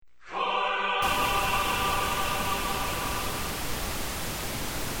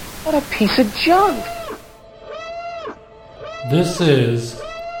What a piece of junk! This is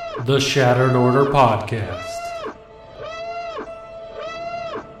the Shattered Order Podcast.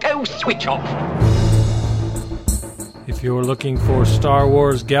 Go switch off! If you're looking for Star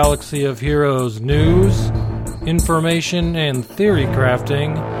Wars Galaxy of Heroes news, information, and theory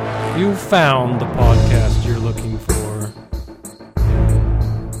crafting, you've found the podcast you're looking for.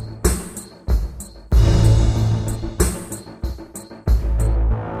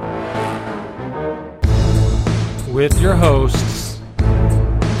 With your hosts,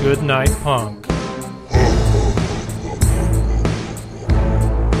 Goodnight Punk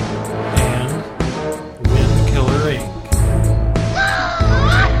and Windkiller Inc.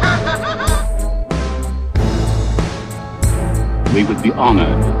 We would be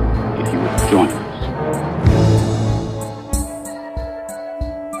honored if you would join us.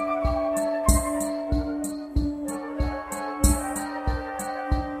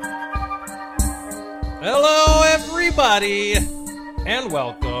 Hello, everybody, and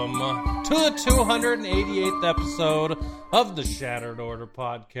welcome to the 288th episode of the Shattered Order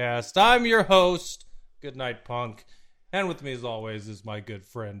Podcast. I'm your host, Goodnight Punk, and with me, as always, is my good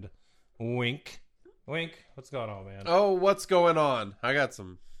friend, Wink. Wink, what's going on, man? Oh, what's going on? I got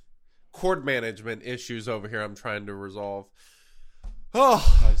some cord management issues over here I'm trying to resolve.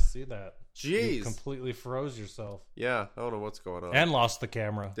 Oh, I see that. jeez. You completely froze yourself. Yeah, I don't know what's going on. And lost the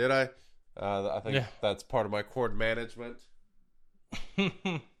camera. Did I? I think Yeah. that's part of my cord management.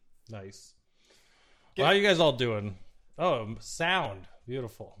 Nice. Well, how you guys all doing? Oh, sound.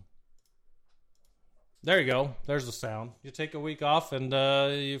 Beautiful. There you go. There's the sound. You take a week off and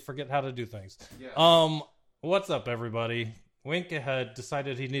you forget how to do things. Yeah. What's up, everybody? Wink had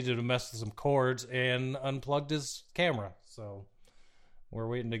decided he needed to mess with some cords and unplugged his camera. So we're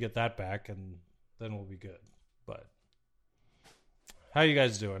waiting to get that back, and then we'll be good. But how you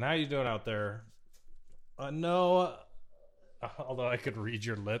guys doing? How you doing out there? No, although I could read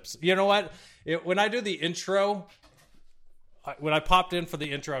your lips. You know what? When I do the intro, when I popped in for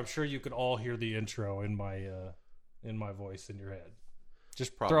the intro, I'm sure you could all hear the intro in my voice in your head.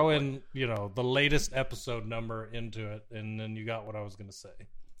 Just Probably. throw in, the latest episode number into it, and then you got what I was going to say.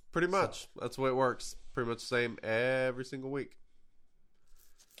 Pretty much. That's the way it works. Pretty much the same every single week.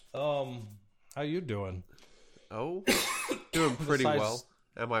 How you doing? Oh, doing pretty Besides well.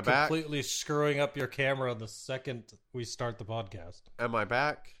 Am I back? Completely screwing up your camera the second we start the podcast. Am I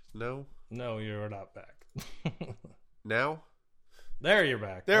back? No. No, you're not back. Now? There, you're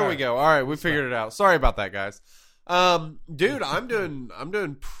back. There All we right. go. All right, we figured it out. Sorry about that, guys. Dude, I'm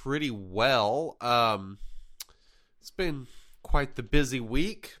doing pretty well. It's been quite the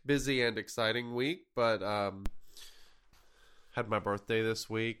busy and exciting week, but had my birthday this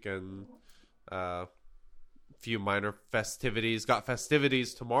week and few minor festivities. Got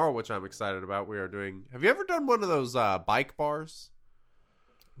festivities tomorrow, which I'm excited about. We are doing. Have you ever done one of those bike bars?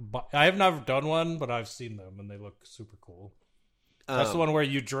 I have never done one, but I've seen them, and they look super cool. That's the one where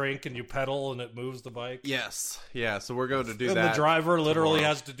you drink and you pedal, and it moves the bike. Yes, yeah. So we're going to do And that. the driver literally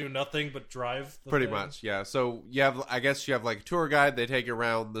tomorrow. has to do nothing but drive. Pretty much, yeah. So I guess you have like a tour guide. They take you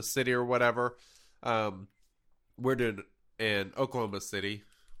around the city or whatever. We're doing in Oklahoma City,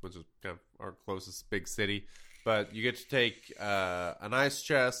 which is kind of our closest big city. But you get to take an ice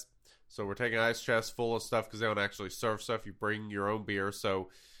chest. So we're taking an ice chest full of stuff because they don't actually serve stuff. You bring your own beer, so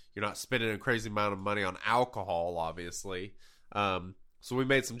you're not spending a crazy amount of money on alcohol, obviously. So we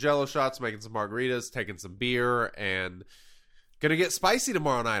made some Jello shots, making some margaritas, taking some beer, and gonna get spicy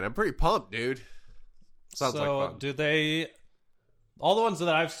tomorrow night. I'm pretty pumped, dude. Sounds like fun. Do they? All the ones that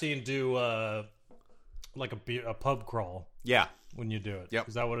I've seen do like a pub crawl. Yeah. When you do it. Yep.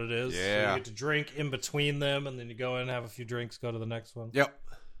 Is that what it is? Yeah. So you get to drink in between them, and then you go in, have a few drinks, go to the next one. Yep.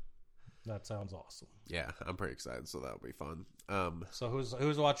 That sounds awesome. Yeah, I'm pretty excited, so that'll be fun. So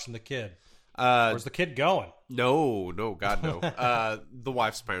who's watching the kid? Uh, Where's the kid going? no, God, no. The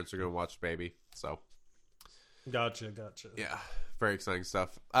wife's parents are gonna watch the baby, so Gotcha. yeah, very exciting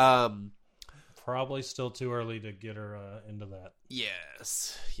stuff. Probably still too early to get her into that.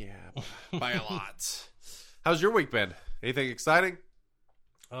 Yes, yeah, by a lot. How's your week been? Anything exciting?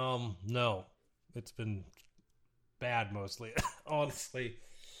 No. It's been bad mostly. Honestly.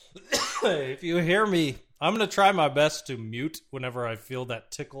 If you hear me, I'm going to try my best to mute whenever I feel that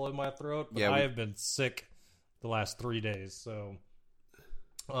tickle in my throat. But Yeah, I have been sick the last 3 days, so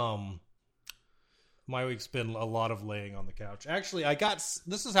my week's been a lot of laying on the couch. Actually,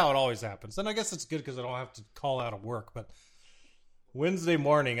 this is how it always happens. And I guess it's good because I don't have to call out of work, but Wednesday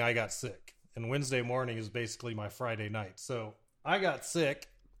morning I got sick. And Wednesday morning is basically my Friday night. So I got sick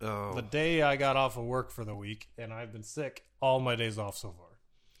the day I got off of work for the week, and I've been sick all my days off so far.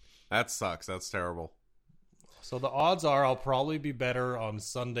 That sucks. That's terrible. So the odds are I'll probably be better on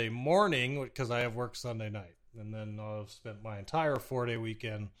Sunday morning because I have work Sunday night. And then I'll have spent my entire 4-day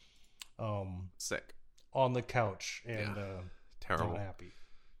weekend Sick. on the couch and Terrible. not happy.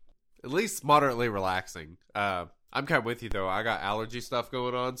 At least moderately relaxing. I'm kind of with you, though. I got allergy stuff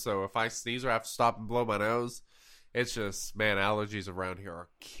going on, so if I sneeze or have to stop and blow my nose, it's just, man, allergies around here are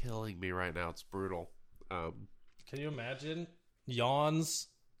killing me right now. It's brutal. Can you imagine yawns,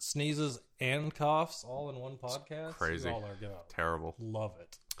 sneezes, and coughs all in one podcast? Crazy. All are good. Terrible. Love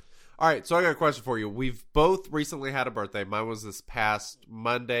it. All right, so I got a question for you. We've both recently had a birthday. Mine was this past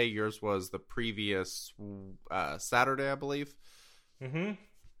Monday. Yours was the previous Saturday, I believe. Mm-hmm.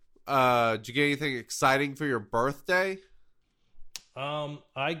 Did you get anything exciting for your birthday?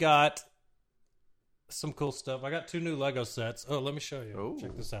 I got some cool stuff. I got 2 new Lego sets. Oh, let me show you. Ooh.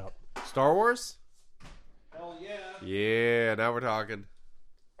 Check this out. Star Wars? Hell yeah. Yeah, now we're talking.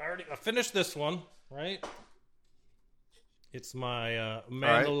 I finished this one, right? It's my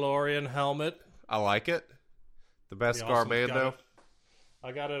Mandalorian helmet. I like it. The best Pretty Scar awesome. Mando.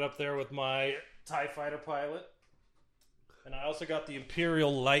 I got it up there with my TIE Fighter pilot. And I also got the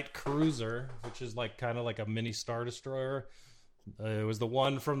Imperial Light Cruiser, which is like kind of like a mini Star Destroyer. It was the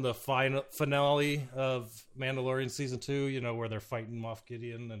one from the finale of Mandalorian Season 2, you know, where they're fighting Moff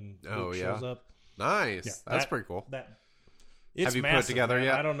Gideon and Luke shows up. Nice. Yeah, That's pretty cool. It's Have you massive, put it together man.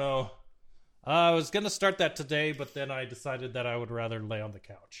 yet? I don't know. I was going to start that today, but then I decided that I would rather lay on the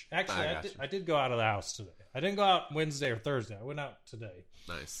couch. Actually, I did go out of the house today. I didn't go out Wednesday or Thursday. I went out today.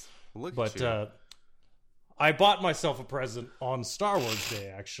 Nice. Well, look But at you. I bought myself a present on Star Wars Day,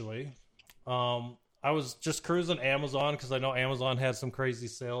 actually. I was just cruising Amazon because I know Amazon had some crazy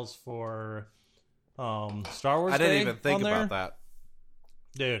sales for Star Wars I Day. didn't even think on there. about that.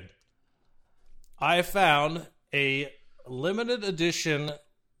 Dude, I found a limited edition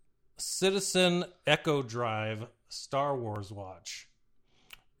Citizen Echo Drive Star Wars watch.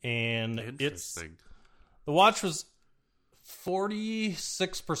 And Interesting. the watch was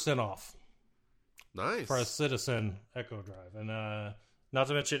 46% off Nice. for a Citizen Echo Drive. And not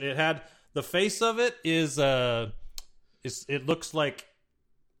to mention, it had the face of it is it looks like,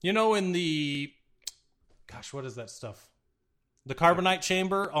 you know, in the, gosh, what is that stuff? The carbonite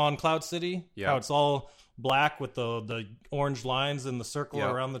chamber on Cloud City. Yeah. How it's all black with the orange lines in the circle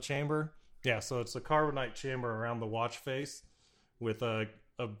Yeah. around the chamber. Yeah, so it's a carbonite chamber around the watch face with a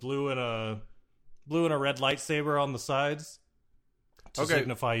blue and a red lightsaber on the sides to Okay.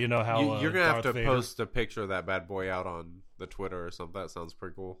 signify, you know, how You're going to have Darth to Vader. post a picture of that bad boy out on the Twitter or something. That sounds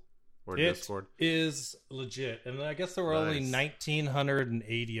pretty cool. Or It Discord. is legit, and I guess there were only Nice.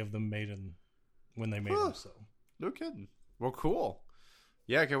 1,980 of them made when they made them. So No kidding. Well, cool.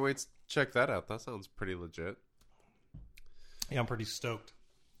 Yeah, I can't wait to check that out. That sounds pretty legit. yeah, I'm pretty stoked.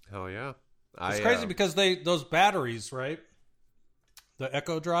 Hell yeah. It's crazy because those batteries, right? The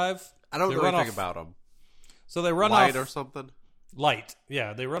Echo Drive. I don't they know run anything off- about them. So they run Light off or something? light.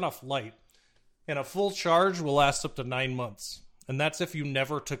 Yeah, they run off light, and a full charge will last up to 9 months, and that's if you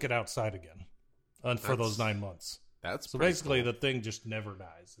never took it outside again, for those 9 months. That's So pretty basically, cool. the thing just never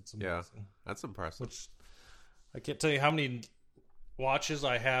dies. It's amazing. Yeah, that's impressive. Which I can't tell you how many watches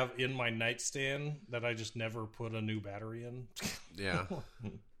I have in my nightstand that I just never put a new battery in. Yeah.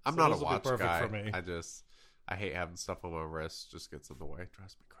 I'm So not a this will be watch perfect guy. for me. I hate having stuff on my wrist. Just gets in the way. It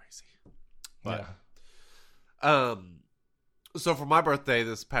drives me crazy. But Yeah. so for my birthday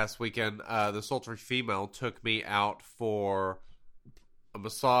this past weekend, the sultry female took me out for a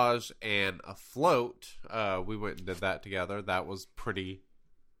massage and a float. We went and did that together. That was pretty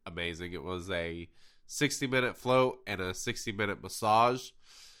amazing. It was a 60-minute float and a 60-minute massage.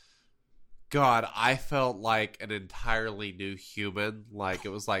 God, I felt like an entirely new human. Like, it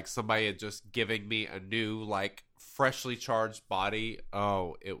was like somebody had just given me a new, like, freshly charged body.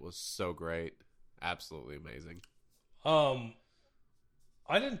 Oh, it was so great. Absolutely amazing.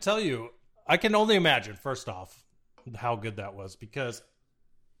 I didn't tell you. I can only imagine, first off, how good that was, because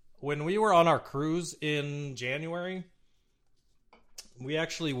when we were on our cruise in January, we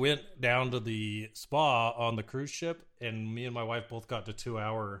actually went down to the spa on the cruise ship, and me and my wife both got to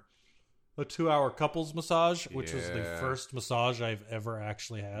a 2-hour couples massage, which was the Yeah. first massage I've ever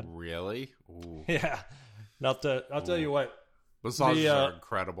actually had. Really? Ooh. Yeah. I'll tell you what, Massages The, are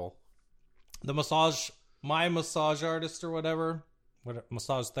incredible. the my massage artist or whatever,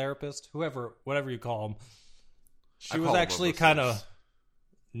 massage therapist, whatever you call them, she I was call 'em a actually masseuse. kind of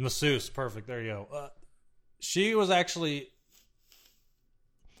masseuse. Perfect. There you go. She was actually.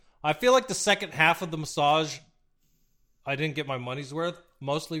 I feel like the second half of the massage, I didn't get my money's worth,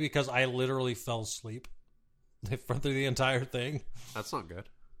 mostly because I literally fell asleep through the entire thing. That's not good.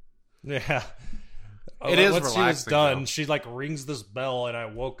 Yeah. It is Once she was relaxing, done, though. she like rings this bell, and I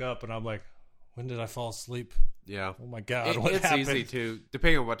woke up, and I'm like, when did I fall asleep? Yeah. Oh my God, what It's happened? easy to,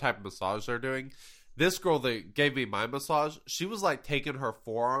 depending on what type of massage they're doing. This girl that gave me my massage, she was like taking her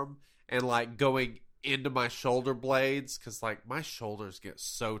forearm and like going into my shoulder blades because like my shoulders get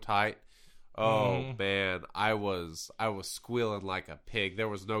so tight. Oh man, I was squealing like a pig. There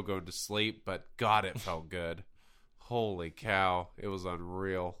was no going to sleep, but God, it felt good. Holy cow, it was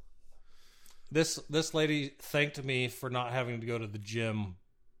unreal. This lady thanked me for not having to go to the gym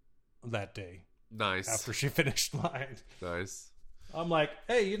that day Nice, after she finished mine. nice. I'm like,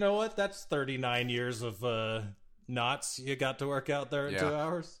 hey, you know what? That's 39 years of knots you got to work out there in 2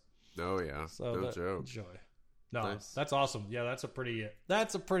 hours. Oh yeah, So no joke. enjoy. No, Nice. that's awesome. Yeah, that's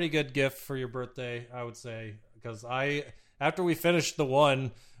a pretty good gift for your birthday, I would say. Because after we finished the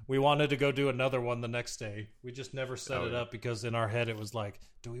one, we wanted to go do another one the next day. We just never set it yeah. up because in our head it was like,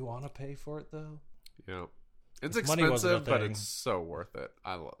 do we want to pay for it though? Yeah, it's If money wasn't a expensive, but thing. it's so worth it.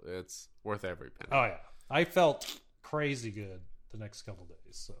 It's worth every penny. Oh yeah, I felt crazy good the next couple days.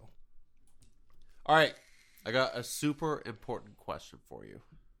 So All right, I got a super important question for you.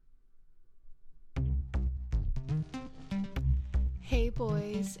 Hey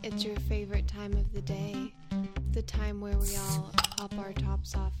boys, it's your favorite time of the day. The time where we all pop our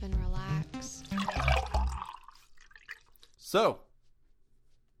tops off and relax. So,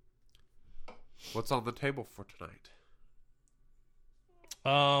 what's on the table for tonight?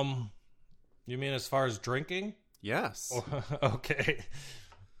 you mean as far as drinking? Yes. Okay.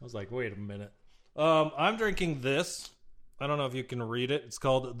 I was like, wait a minute. I'm drinking this. I don't know if you can read it. It's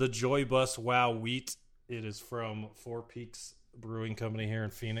called the Joy Bus Wow Wheat. It is from Four Peaks Brewing Company here in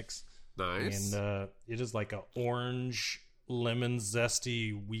Phoenix. Nice. And it is like a orange lemon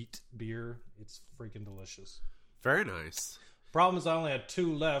zesty wheat beer. It's freaking delicious. Very nice. Problem is I only had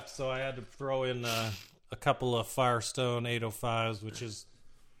 2 left, so I had to throw in a couple of Firestone 805s, which is,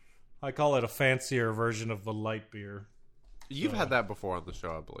 I call it a fancier version of the light beer. You've had that before on the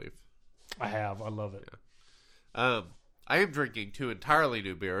show, I believe. I have. I love it. I am drinking 2 entirely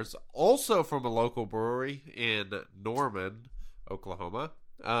new beers, also from a local brewery in Norman, Oklahoma.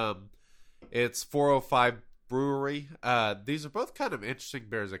 It's 405 Brewery. These are both kind of interesting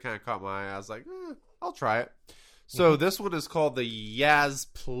beers that kind of caught my eye. I was like, I'll try it. So this one is called the Yaz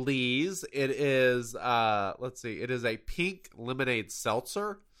Please. It is, let's see, it is a pink lemonade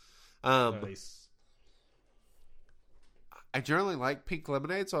seltzer. Nice. I generally like pink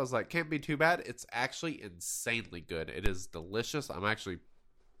lemonade, so I was like, can't be too bad. It's actually insanely good. It is delicious. I'm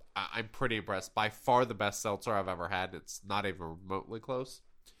pretty impressed. By far the best seltzer I've ever had. It's not even remotely close.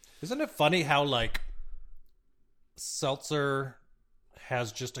 Isn't it funny how, like, seltzer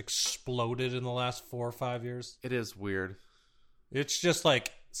has just exploded in the last 4 or 5 years? It is weird. It's just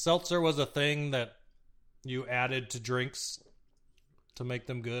like seltzer was a thing that you added to drinks to make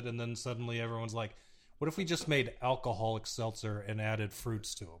them good, and then suddenly everyone's like, what if we just made alcoholic seltzer and added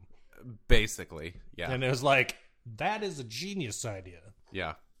fruits to them? Basically, yeah. And it was like, that is a genius idea.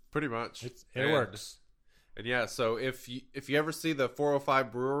 Yeah, pretty much. It works. And yeah, so if you ever see the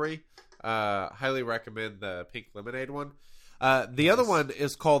 405 Brewery, highly recommend the pink lemonade one. The other one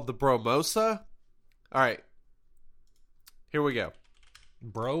is called the Bromosa. All right, here we go.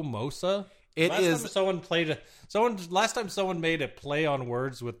 Bromosa? Last time someone made a play on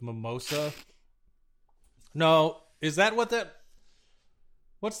words with mimosa. No, is that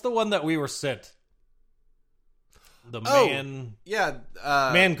what's the one that we were sent? Yeah,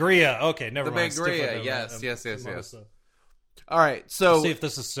 Mangria. Okay, never the mind. Mangria. It's different Yes. than mimosa. All right, so Let's see if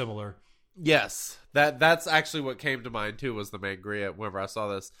this is similar. yes, that's actually what came to mind too, was the Mangria whenever I saw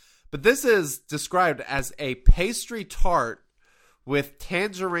this. But this is described as a pastry tart with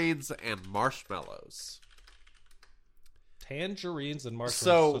tangerines and marshmallows. Tangerines and marshmallows.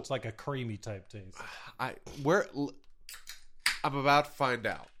 So- So it's like a creamy type taste. I'm about to find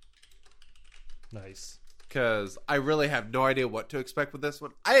out, Nice. because I really have no idea what to expect with this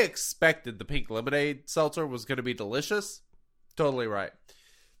one. I expected the pink lemonade seltzer was going to be delicious. Totally right.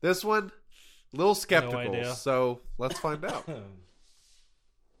 This one, a little skeptical. idea. So let's find out.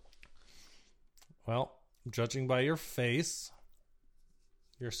 Well, judging by your face,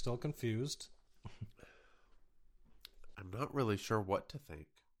 you're still confused. I'm not really sure what to think.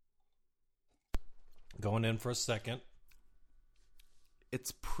 Going in for a second.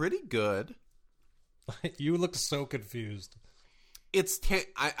 It's pretty good. You look so confused. It's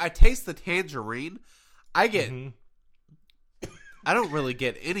I taste the tangerine. I get. I don't really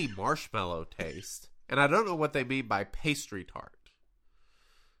get any marshmallow taste, and I don't know what they mean by pastry tart.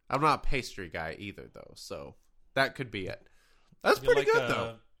 I'm not a pastry guy either, though, so that could be it. That's You pretty like, good,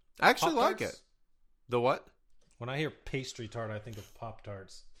 though. I actually like Pop-Tarts? it. The what? When I hear pastry tart, I think of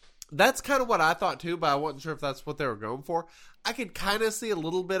Pop-Tarts. That's kind of what I thought too, but I wasn't sure if that's what they were going for. I could kind of see a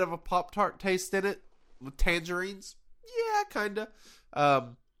little bit of a Pop-Tart taste in it with tangerines. Yeah, kind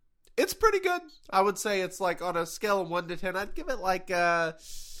of. It's pretty good. I would say it's like on a scale of 1 to 10, I'd give it like I'd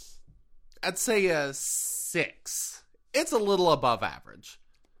say a 6. It's a little above average.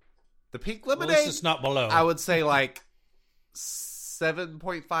 The pink Well, lemonade, it's just not below. I would say like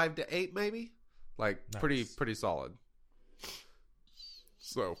 7.5 to 8 maybe. Like Nice. pretty solid.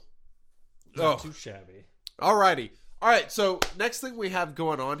 So, Not too shabby. alrighty. All right, so next thing we have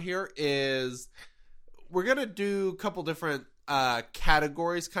going on here is we're going to do a couple different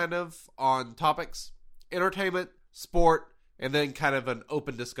categories kind of on topics. Entertainment, sport, and then kind of an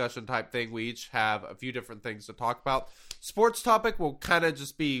open discussion type thing. We each have a few different things to talk about. Sports topic will kind of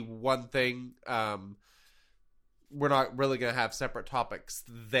just be one thing. We're not really going to have separate topics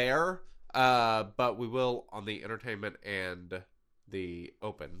there, but we will on the entertainment and the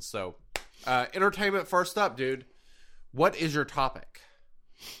open. So, entertainment first up, dude. What is your topic?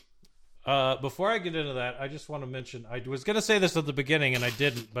 Before I get into that, I just want to mention, I was going to say this at the beginning and I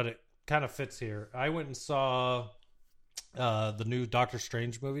didn't, but it kind of fits here. I went and saw the new Doctor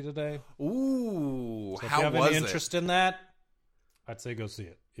Strange movie today. Ooh, So if how you have was any it? interest in that, I'd say go see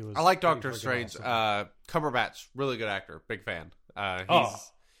it. It was I like pretty Doctor freaking Strange. awesome. Cumberbatch, really good actor, big fan.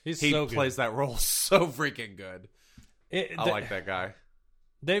 He's He so good. plays that role so freaking good. I like that guy.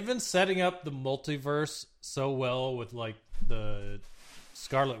 They've been setting up the multiverse so well with like the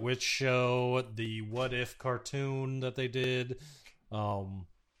Scarlet Witch show, the What If cartoon that they did,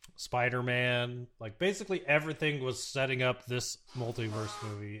 Spider-Man. Like basically everything was setting up this multiverse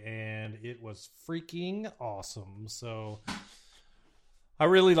movie, and it was freaking awesome. So I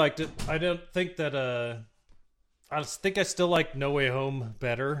really liked it. I don't think that I think I still like No Way Home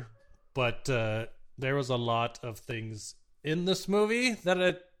better, but there was a lot of things in this movie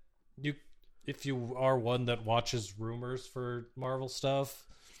that if you are one that watches rumors for Marvel stuff,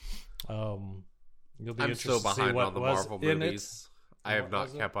 you'll be I'm interested so to see behind what on the was Marvel in movies. I have What not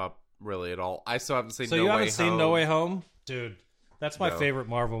was it? kept up really at all. I still haven't seen So No you Way haven't seen Home. No Way Home, dude? That's my No. favorite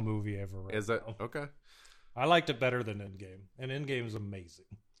Marvel movie ever. Right Is it? now. Okay. I liked it better than Endgame, and Endgame is amazing.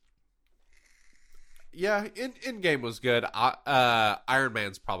 Yeah, Endgame was good. Iron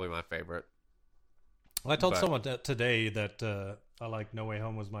Man's probably my favorite. Well, I told But- someone today that I like No Way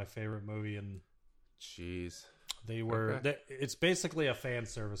Home was my favorite movie, and Jeez. they were. Okay. It's basically a fan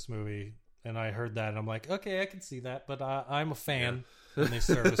service movie, and I heard that, and I'm like, okay, I can see that, but I'm a fan, and they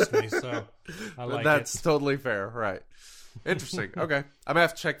serviced me, so I like That's it. totally fair, right? Interesting. Okay, I'm gonna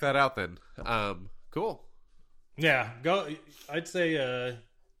have to check that out then. Cool. Yeah, go. I'd say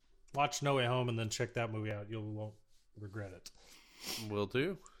watch No Way Home and then check that movie out. You won't regret it. Will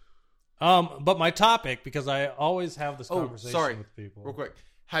do. But my topic, because I always have this Oh, conversation sorry. with people. Real quick,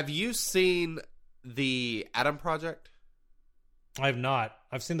 have you seen the Adam Project? I have not.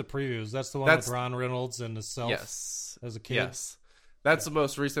 I've seen the previews. That's the one That's- with Ron Reynolds and himself Yes. as a kid. Yes. That's the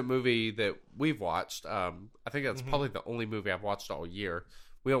most recent movie that we've watched. I think that's Mm-hmm. probably the only movie I've watched all year.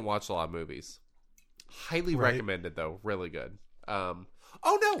 We don't watch a lot of movies. Highly Right. recommended though. Really good. Oh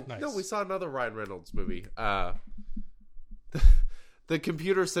no, Nice. no, we saw another Ryan Reynolds movie. The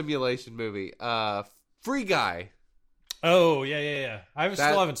computer simulation movie. Free Guy. Oh, yeah. I still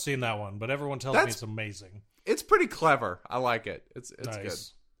That- haven't seen that one, but everyone tells me That's- it's amazing. It's pretty clever. I like it. It's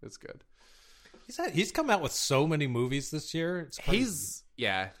Nice. good. It's good. He's come out with so many movies this year. It's crazy.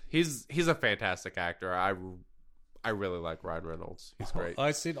 He's a fantastic actor. I really like Ryan Reynolds. He's great.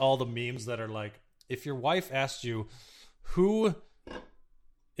 I've seen all the memes that are like, if your wife asked you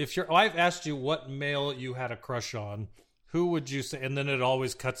what male you had a crush on, who would you say? And then it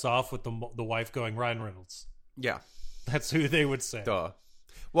always cuts off with the wife going Ryan Reynolds. Yeah. That's who they would say. Duh.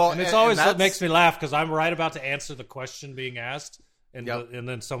 Well, And it's always what that's- makes me laugh because I'm right about to answer the question being asked, and Yep. and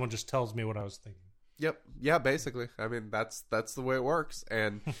then someone just tells me what I was thinking. Yep. Yeah, basically. I mean, that's the way it works.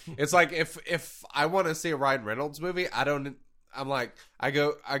 And it's like if I want to see a Ryan Reynolds movie, I go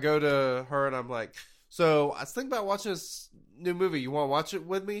to her and I'm like, "So, I was thinking about watching this new movie. You want to watch it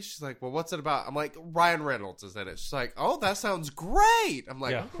with me?" She's like, "Well, what's it about?" I'm like, "Ryan Reynolds is in it." She's like, "Oh, that sounds great." I'm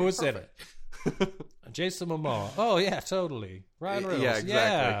like, Yeah, "Okay, who's in perfect." it? Jason Momoa. Oh yeah, totally. Ryan Yeah, Reynolds. exactly.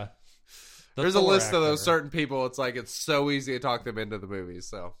 Yeah. The There's a Thor list of actor. those certain people. It's like it's so easy to talk them into the movie.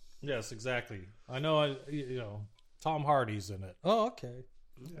 So Yes, exactly. I know. Tom Hardy's in it. Oh, okay.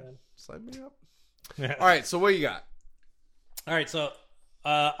 sign me up. Yeah. All right. So what you got? All right, so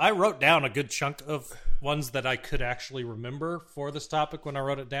I wrote down a good chunk of ones that I could actually remember for this topic when I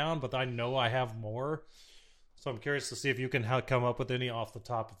wrote it down, but I know I have more. So I'm curious to see if you can come up with any off the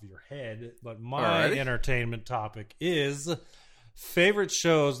top of your head. But my Alrighty. entertainment topic is favorite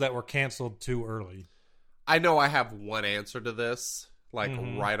shows that were canceled too early. I know I have one answer to this, like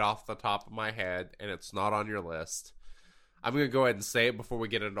right off the top of my head, and it's not on your list. I'm going to go ahead and say it before we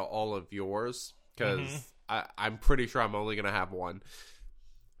get into all of yours, because I'm pretty sure I'm only going to have one.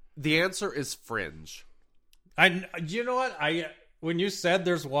 The answer is Fringe. You know what? When you said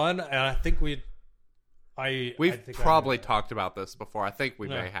there's one, and I think we've probably talked about this before. I think we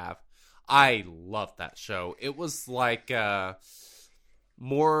Yeah. may have. I loved that show. It was like a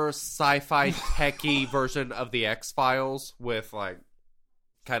more sci-fi techy version of the X-Files with like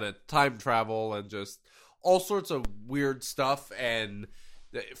kind of time travel and just all sorts of weird stuff. And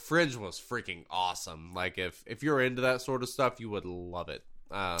Fringe was freaking awesome. Like if you're into that sort of stuff, you would love it.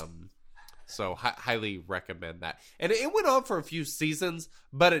 So highly recommend that. And it went on for a few seasons,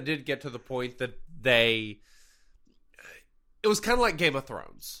 but it did get to the point that it was kind of like Game of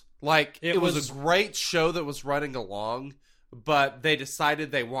Thrones. Like it was a great show that was running along, but they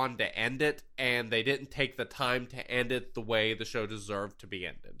decided they wanted to end it, and they didn't take the time to end it the way the show deserved to be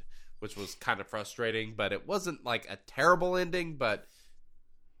ended, which was kind of frustrating. But it wasn't like a terrible ending, but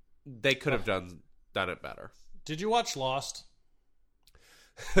they could have done it better. Did you watch Lost?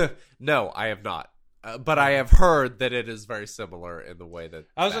 No, I have not. But I have heard that it is very similar in the way that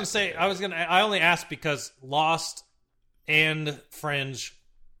I was going to say, I only asked because Lost and Fringe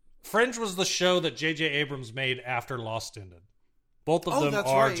was the show that J.J. Abrams made after Lost ended. Both of them that's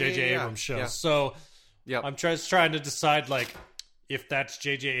are right. J.J. Yeah. Abrams shows. Yeah. So Yep. I'm just trying to decide like if that's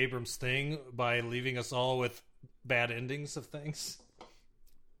J.J. Abrams' thing by leaving us all with bad endings of things.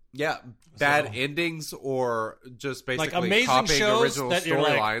 Yeah, bad endings or just basically Like amazing copying shows original that you're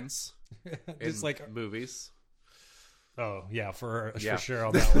like- storylines Just in like, movies. oh yeah, for Yeah. sure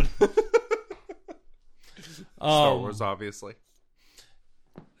on that one. Star Wars, obviously.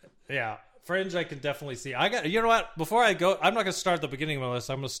 Yeah, Fringe I can definitely see. You know what? Before I go, I'm not going to start at the beginning of my list.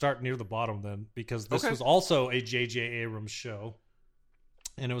 I'm going to start near the bottom then, because this Okay. was also a J.J. Abrams show,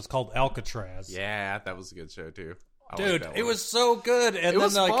 and it was called Alcatraz. Yeah, that was a good show too. I Dude, liked that it one. was so good. And It then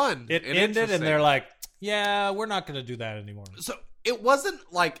was like, fun It and ended, and they're interesting. like, "Yeah, we're not going to do that anymore." So it wasn't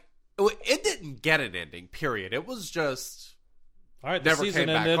like it didn't get an ending. Period. It was just All right, the never season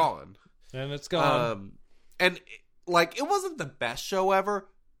came ended, back on. and it's gone. And like it wasn't the best show ever,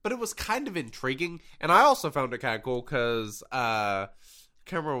 but it was kind of intriguing. And I also found it kind of cool because I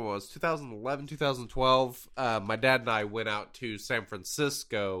can't remember what it was 2011, 2012. My dad and I went out to San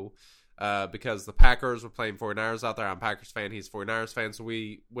Francisco because the Packers were playing 49ers out there. I'm a Packers fan. He's a 49ers fan. So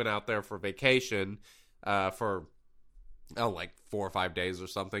we went out there for vacation for like 4 or 5 days or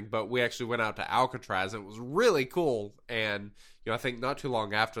something. But we actually went out to Alcatraz, and it was really cool. And I think not too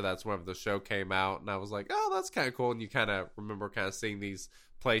long after that's when the show came out, and I was like, oh, that's kind of cool. And you kind of remember kind of seeing these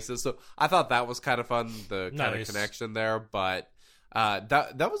places. So I thought that was kind of fun, the kind Nice. of connection there. But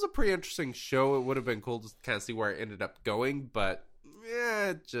that was a pretty interesting show. It would have been cool to kind of see where it ended up going, but yeah,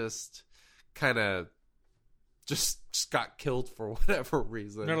 it just kind of just got killed for whatever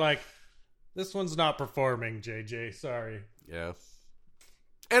reason. They're like, "This one's not performing, JJ. Sorry." Yeah.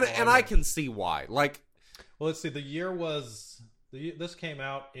 And I can see why. Like Well, let's see. The year was this came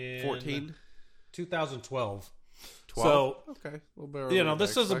out in 14, 2012. 12. So Okay. A little bit earlier you know, than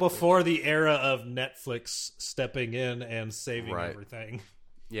this I was expected. before the era of Netflix stepping in and saving Right. everything.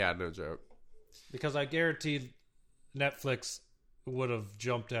 Yeah, no joke. Because I guaranteed Netflix would have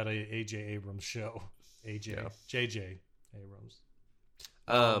jumped at a AJ Abrams show. JJ Abrams.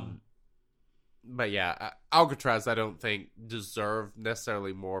 But yeah, Alcatraz I don't think deserved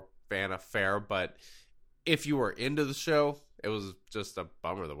necessarily more fan affair, but if you were into the show, it was just a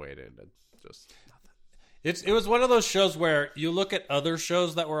bummer the way it ended. Just It was one of those shows where you look at other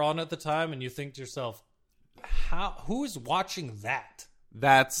shows that were on at the time and you think to yourself, who is watching that?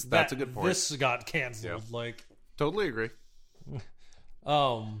 that's a good point. This got canceled. Yeah. Like, Totally agree.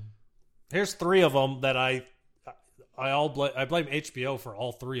 here's 3 of them that I blame HBO for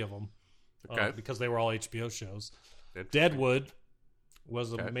all 3 of them. Okay. Because they were all HBO shows. Interesting. Deadwood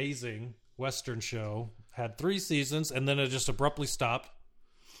was an amazing Western show. Had 3 seasons, and then it just abruptly stopped.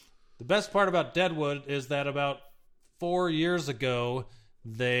 The best part about Deadwood is that about 4 years ago,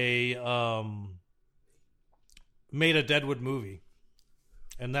 they made a Deadwood movie.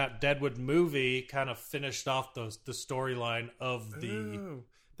 And that Deadwood movie kind of finished off the storyline of the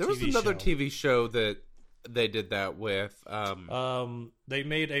There was TV another show. TV show that they did that with. They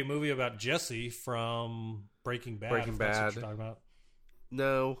made a movie about Jesse from Breaking Bad. Breaking if that's what Bad. you're talking about.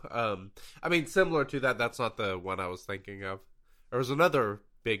 No, I mean similar to that. That's not the one I was thinking of. There was another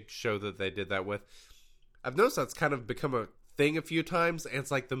big show that they did that with. I've noticed that's kind of become a thing a few times, and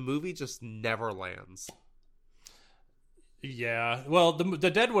it's like the movie just never lands. Yeah. Well, the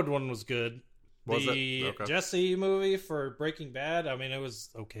Deadwood one was good. Was the it? Okay. Jesse movie for Breaking Bad, I mean, it was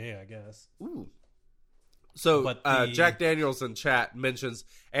okay, I guess. Ooh. So, But Jack Daniels in chat mentions,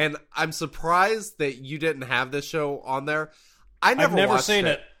 and I'm surprised that you didn't have this show on there. I've never watched seen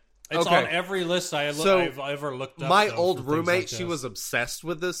it. It's Okay. on every list I've ever looked up. My though, old for things roommate, like she this. was obsessed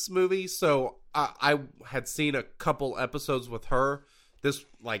with this movie, so I had seen a couple episodes with her. This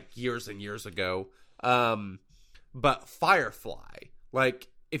like years and years ago. But Firefly, like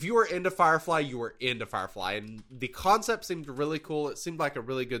if you were into Firefly, you were into Firefly, and the concept seemed really cool. It seemed like a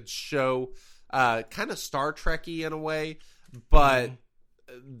really good show, kind of Star Trek-y in a way, but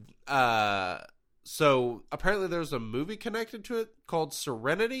so apparently there's a movie connected to it called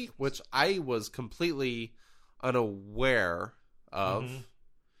Serenity, which I was completely unaware of.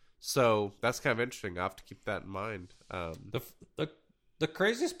 So that's kind of interesting. I have to keep that in mind. The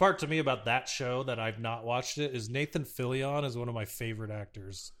craziest part to me about that show that I've not watched it is Nathan Fillion is one of my favorite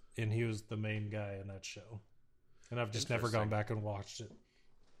actors, and he was the main guy in that show. And I've just never gone back and watched it.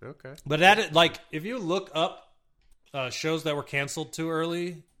 Okay. But at it, like, if you look up shows that were canceled too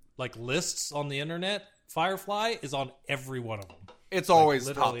early, like lists on the internet, Firefly is on every one of them. It's always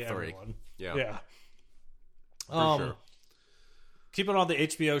top literally 3. everyone. Yeah. For sure. Keeping on the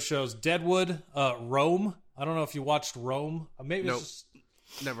HBO shows, Deadwood, Rome. I don't know if you watched Rome. Maybe Nope. it's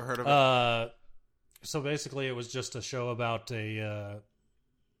just Never heard of it. so basically it was just a show about a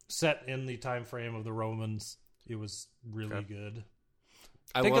set in the time frame of the Romans. It was really good.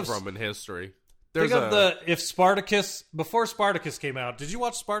 I think love of- Roman history. Think of if Spartacus, before Spartacus came out, did you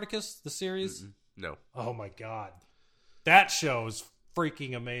watch Spartacus, the series? No. Oh my god. That show is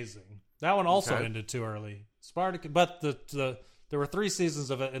freaking amazing. That one also Okay. ended too early. Spartacus, but there were 3 seasons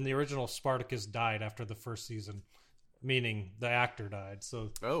of it, and the original Spartacus died after the first season, meaning the actor died.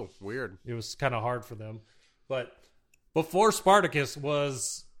 So Oh, weird. it was kind of hard for them. But before Spartacus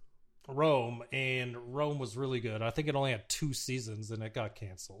was Rome, and Rome was really good. I think it only had 2 seasons, and it got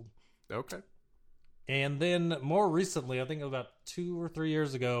canceled. Okay. And then more recently, I think about 2 or 3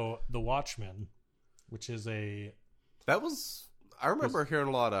 years ago, The Watchmen, which is a That was. I remember hearing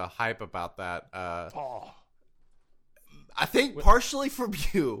a lot of hype about that. I think partially from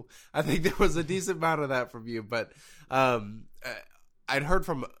you. I think there was a decent amount of that from you, but I'd heard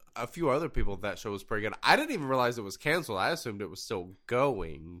from a few other people that show was pretty good. I didn't even realize it was canceled. I assumed it was still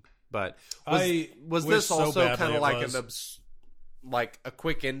going, but was wish this so also badly kind of it like was. like a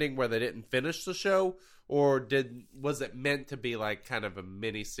quick ending where they didn't finish the show, or was it meant to be like kind of a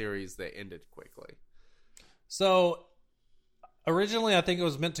mini series that ended quickly? So originally, I think it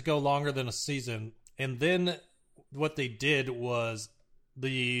was meant to go longer than a season, and then what they did was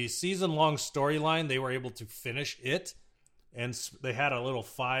the season-long storyline. They were able to finish it, and they had a little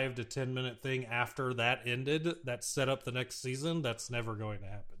 5 to 10 minute thing after that ended that set up the next season. That's never going to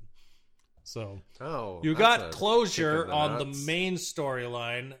happen. So you got closure on the main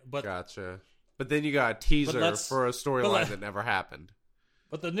storyline, but Gotcha. But then you got a teaser let's- for a but storyline let- that never happened.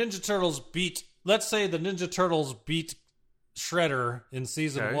 But the Ninja Turtles beat, let's say the Ninja Turtles beat Shredder in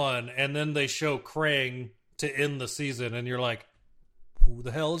season Okay. 1, and then they show Krang to end the season, and you're like, who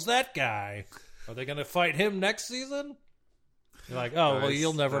the hell is that guy? Are they going to fight him next season? You're like, oh, well, Nice,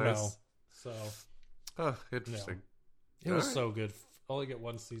 you'll never nice. know. So, Oh, interesting. it was Alright. so good. Only get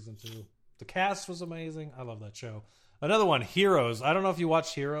 1 season, too. The cast was amazing. I love that show. Another one, Heroes. I don't know if you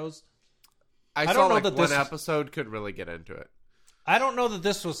watched Heroes. I don't saw know like that one this- episode, couldn't really get into it. I don't know that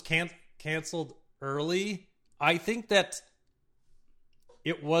this was canceled early. I think that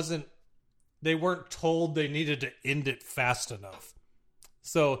it wasn't. They weren't told they needed to end it fast enough.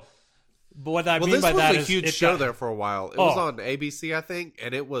 So, but what I Well, mean this by was that a is huge it show got- there for a while. It was Oh. on ABC, I think,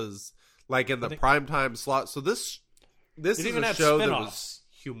 and it was like in the think- primetime slot. So this It is even a had show that spin-offs. was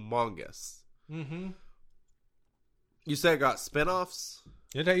humongous. Mm-hmm. You said it got spinoffs?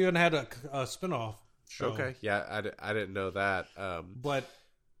 It even had a spinoff show. Okay, yeah, I didn't know that. But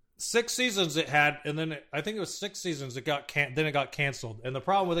 6 seasons it had, and then I think it was 6 seasons. It got then it got canceled, and the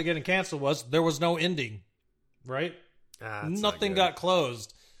problem with it getting canceled was there was no ending. Right? that's not Nothing good. got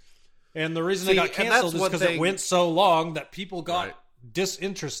closed, and the reason See, it got and canceled that's is one because it thing- went so long that people got Right.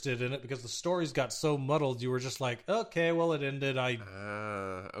 disinterested in it because the stories got so muddled. You were just like, okay, well, it ended. I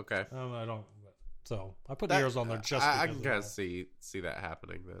Okay. don't. So I put Heroes on there just I because can of kind of that. see that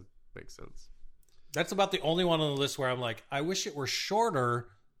happening. Then makes sense. That's about the only one on the list where I'm like, I wish it were shorter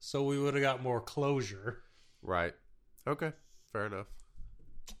so we would have got more closure. Right. Okay. Fair enough.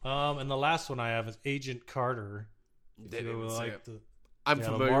 And the last one I have is Agent Carter. If Didn't you even see like it. the- I'm Yeah,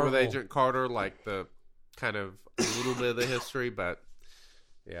 the familiar with Marvel- Agent Carter, like the kind of a little bit of the history, but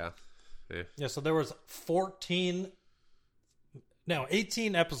yeah. Yeah, so there was 18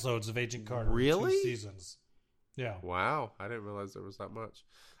 episodes of Agent Carter. in Really? 2 seasons. Yeah. Wow, I didn't realize there was that much.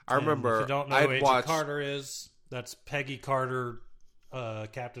 I And remember if you don't know I'd who Agent watched. Carter is, that's Peggy Carter,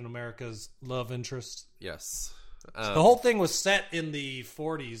 Captain America's love interest. Yes, The whole thing was set in the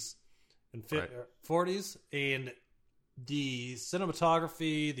 40s and Right. 40s, and the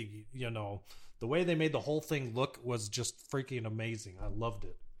cinematography, the way they made the whole thing look was just freaking amazing. I loved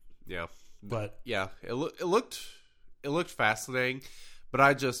it. yeah, But yeah. It looked fascinating, but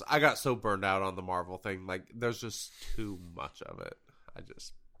I got so burned out on the Marvel thing. Like, there's just too much of it. I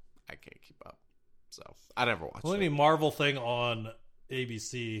can't keep up. So I never watched the only it. Marvel thing on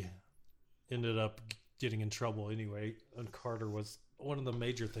ABC ended up getting in trouble anyway, and Carter was one of the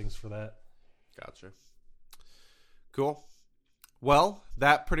major things for that. Gotcha. Cool. Well,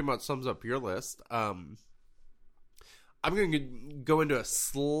 that pretty much sums up your list. I'm going to go into a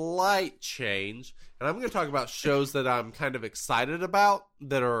slight change, and I'm going to talk about shows that I'm kind of excited about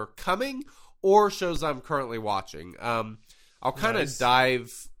that are coming, or shows I'm currently watching. I'll kind of Nice.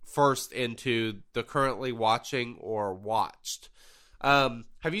 dive first into the currently watching or watched. Have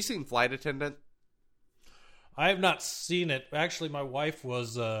you seen Flight Attendant? I have not seen it. Actually, my wife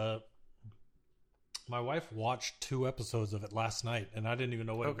watched 2 episodes of it last night, and I didn't even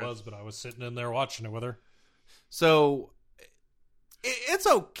know what Okay. it was, but I was sitting in there watching it with her. So it's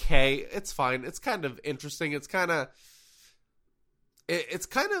okay. It's fine. It's kind of interesting. It's kind of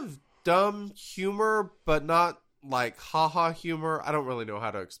dumb humor, but not like haha humor. I don't really know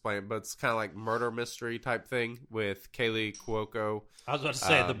how to explain it, but it's kind of like murder mystery type thing with Kaylee Cuoco. I was about to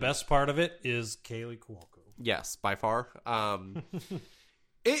say, the best part of it is Kaylee Cuoco. Yes, by far.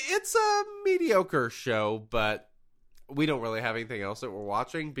 It's a mediocre show, but we don't really have anything else that we're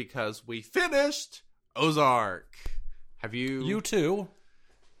watching because we finished Ozark. Have you? You too?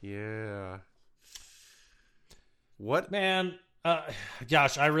 Yeah. What? Man,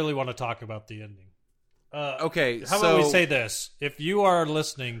 gosh, I really want to talk about the ending. Okay, How about we say this? If you are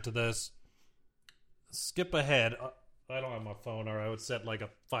listening to this, skip ahead. I don't have my phone, or I would set like a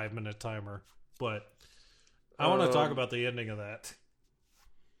 5-minute timer. But I want to talk about the ending of that.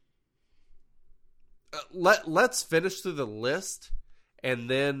 Let's finish through the list, and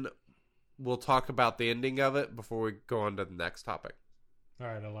then we'll talk about the ending of it before we go on to the next topic. All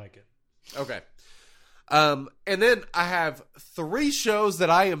right, I like it. Okay. And then I have 3 shows that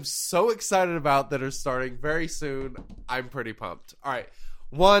I am so excited about that are starting very soon. I'm pretty pumped. All right.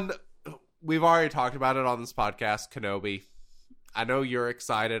 One, we've already talked about it on this podcast, Kenobi. I know you're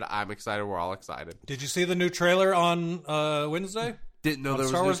excited. I'm excited. We're all excited. Did you see the new trailer on Wednesday? Didn't know On there was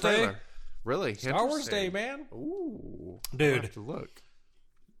Star a new Wars Day? trailer. Really? Star Wars Interesting. Day, man. Ooh. Dude. I'll have to look.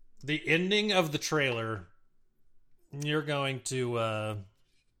 The ending of the trailer, you're going to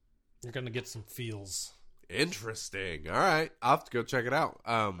get some feels. Interesting. All right. I'll have to go check it out.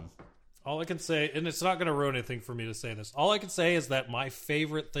 All I can say, and it's not going to ruin anything for me to say this, all I can say is that my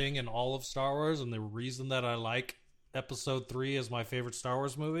favorite thing in all of Star Wars, and the reason that I like Episode 3 as my favorite Star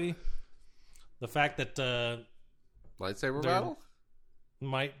Wars movie, the fact that Lightsaber There- battle?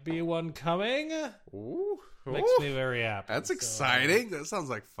 might be one coming Ooh. makes Ooh. me very happy. That's So, exciting. That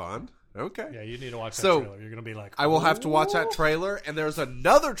sounds like fun. Okay. Yeah, you need to watch that So, trailer. You're going to be like, I will have to watch that "Ooh." trailer, and there's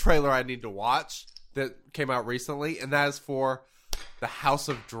another trailer I need to watch that came out recently, and that is for The House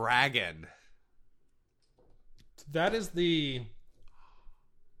of Dragon. That is the...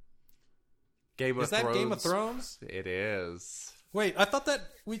 Game of Is that Thrones. Game of Thrones? It is. Wait, I thought that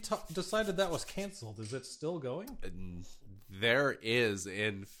we decided that was canceled. Is it still going? And there is,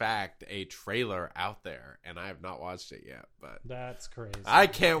 in fact, a trailer out there, and I have not watched it yet, but That's crazy. I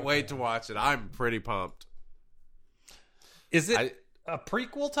can't wait to watch it. I'm pretty pumped. Is it I- a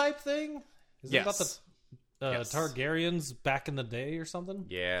prequel type thing? Is it about Yes. the Yes. Targaryens back in the day or something?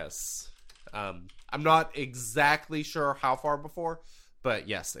 Yes. I'm not exactly sure how far before, but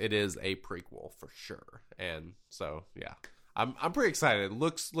yes, it is a prequel for sure. And so, yeah, I'm pretty excited.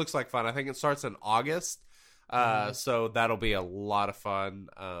 Looks like fun. I think it starts in August, so that'll be a lot of fun.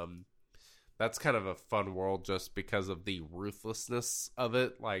 That's kind of a fun world just because of the ruthlessness of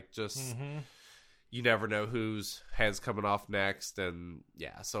it. Like, just you never know whose head's coming off next, and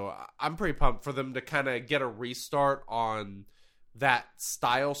yeah, so I'm pretty pumped for them to kind of get a restart on that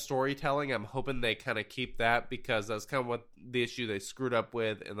style storytelling. I'm hoping they kind of keep that, because that's kind of what the issue they screwed up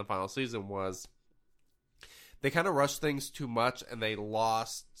with in the final season was. They kind of rushed things too much, and they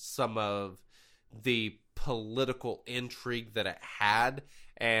lost some of the political intrigue that it had.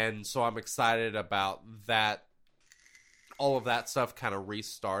 And so I'm excited about that all of that stuff kind of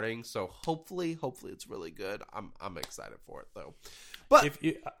restarting. So hopefully it's really good. I'm excited for it though. But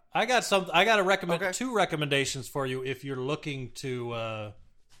I got recommend Okay. 2 recommendations for you if you're looking to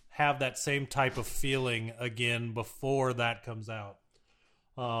have that same type of feeling again before that comes out.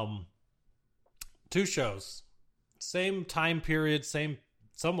 2 shows, same time period, some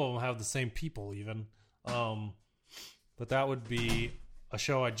of them have the same people even. But that would be a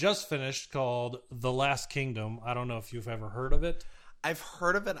show I just finished called The Last Kingdom. I don't know if you've ever heard of it. I've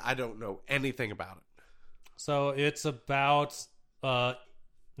heard of it. I don't know anything about it. So it's about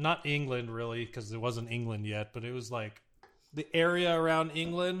not England really, because it wasn't England yet, but it was like the area around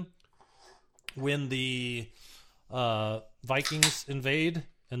England when the Vikings invade,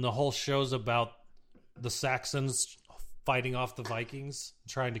 and the whole show's about the Saxons fighting off the Vikings,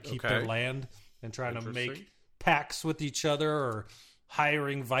 trying to keep their Okay. land and trying to Interesting. make pacts with each other or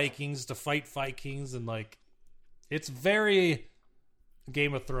hiring Vikings to fight Vikings, and like it's very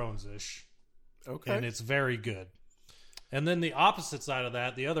Game of Thrones-ish. Okay. And it's very good. And then the opposite side of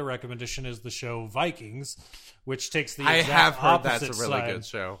that, the other recommendation is the show Vikings, which takes the I exact have heard that's opposite a really side. good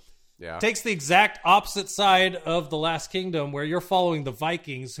show. Yeah. Takes the exact opposite side of the Last Kingdom, where you're following the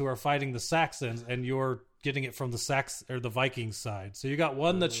Vikings who are fighting the Saxons, and you're getting it from the Viking side. So you got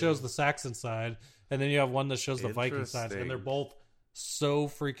one that shows the Saxon side, and then you have one that shows the Viking side, and they're Interesting. both so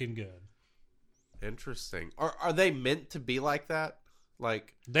freaking good. Interesting. Are they meant to be like that?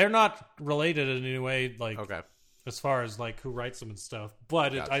 Like, They're not related in any way, like okay. as far as like who writes them and stuff.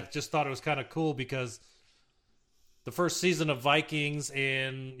 But I Gotcha. just thought it was kind of cool because the first season of Vikings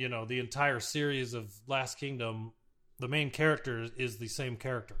and the entire series of Last Kingdom, the main character is the same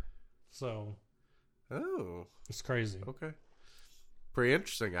character. So Oh, it's crazy. okay. Pretty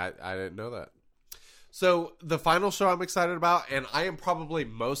interesting. I didn't know that. So the final show I'm excited about, and I am probably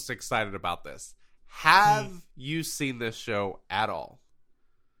most excited about this. Have you seen this show at all?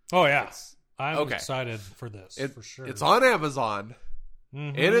 Oh yeah, I'm okay. excited for this for sure. It's on Amazon.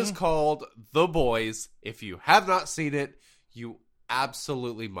 Mhm. It is called The Boys. If you have not seen it, you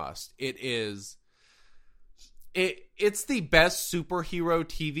absolutely must. It's the best superhero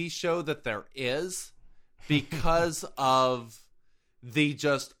TV show that there is because of the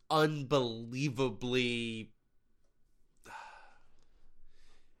just unbelievably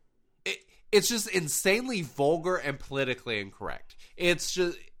it's just insanely vulgar and politically incorrect. It's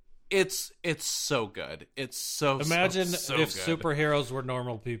just it's so good. It's so Imagine so if good. superheroes were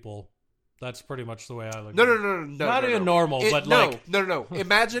normal people. That's pretty much the way I look. No, at no, it. no, no, Not no, even no. normal, but no, like no.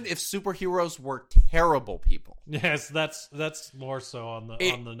 Imagine if superheroes were terrible people. yes, that's more so on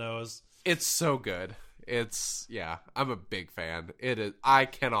the nose. It's so good. I'm a big fan. It is. I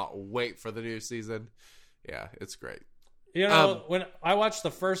cannot wait for the new season. Yeah, it's great. When I watched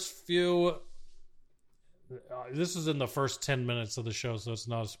the first few, this was in the first 10 minutes of the show, so it's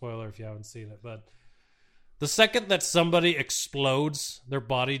not a spoiler if you haven't seen it. But the second that somebody explodes, their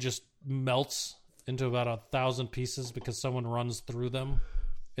body just melts into about 1,000 pieces because someone runs through them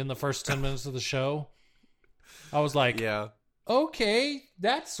in the first 10 minutes of the show. I was like, Yeah, okay,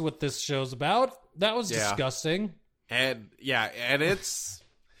 that's what this show's about. That was disgusting. and it's.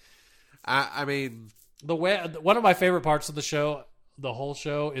 I mean, One of my favorite parts of the show, the whole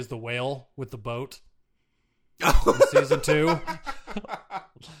show, is the whale with the boat. In season 2.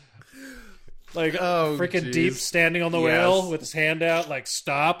 Like Oh, freaking geez. Deep standing on the whale with his hand out, like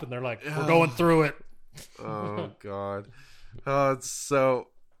stop, and they're like, we're going through it. oh god, oh it's so.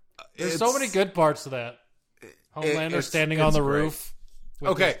 There's so many good parts of that. Homelander it's- standing on it's the great. roof.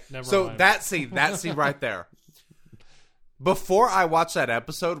 with Okay, his- never so mind. that scene right there. Before I watched that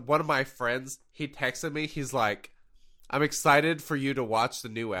episode, one of my friends, he texted me. He's like, "I'm excited for you to watch the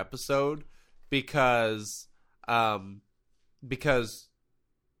new episode because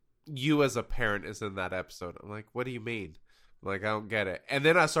you as a parent is in that episode." I'm like, "What do you mean?" I'm like, I don't get it. And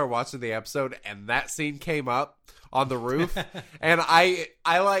then I started watching the episode, and that scene came up on the roof, and I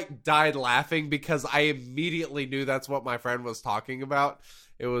like died laughing because I immediately knew that's what my friend was talking about.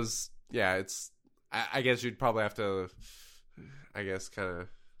 It was, I guess you'd probably have to, kind of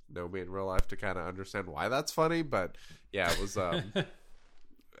know me in real life to kind of understand why that's funny, but yeah, it was,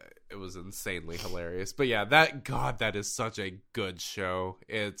 it was insanely hilarious. But yeah, that is such a good show.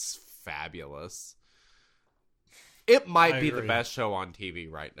 It's fabulous. It might be the agree. best show on TV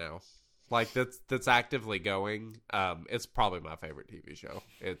right now. Like that's actively going. It's probably my favorite TV show.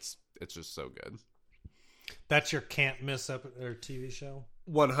 It's just so good. That's your can't miss or TV show.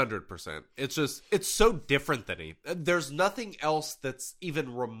 100%. It's so different than there's nothing else that's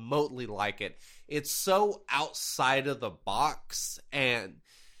even remotely like it. It's so outside of the box, and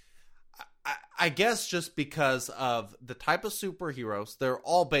I guess just because of the type of superheroes, they're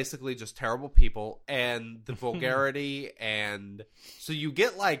all basically just terrible people, and the vulgarity, and so you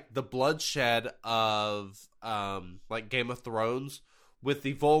get like the bloodshed of like Game of Thrones with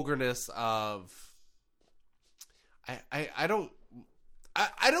the vulgarness of I don't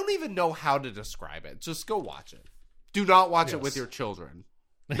even know how to describe it. Just go watch it. Do not watch it with your children.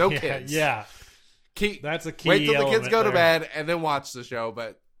 No kids. Yeah. Keep, That's a key. wait till the kids go to there. bed and then watch the show,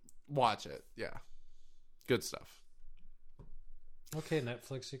 but watch it. Yeah. Good stuff. Okay,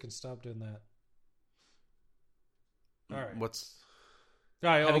 Netflix, you can stop doing that. All right.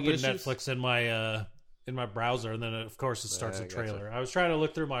 I having opened issues? Netflix in my browser, and then of course it starts a gotcha. trailer. I was trying to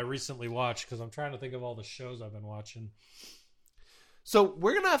look through my recently watched because I'm trying to think of all the shows I've been watching. So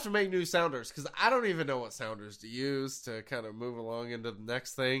we're going to have to make new sounders because I don't even know what sounders to use to kind of move along into the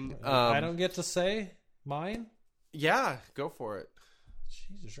next thing. I don't get to say mine. Yeah, go for it.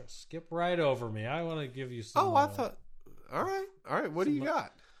 Jesus, just skip right over me. I want to give you some. Oh, I thought. All right. What do you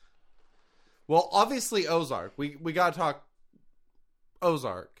got? Well, obviously Ozark. We got to talk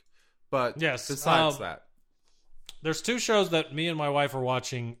Ozark, but Yes, besides that, there's two shows that me and my wife are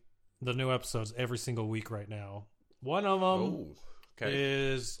watching the new episodes every single week right now. One of them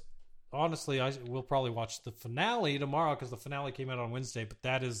is honestly, we'll probably watch the finale tomorrow because the finale came out on Wednesday. But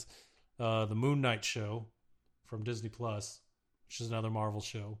that is the Moon Knight show from Disney Plus, which is another Marvel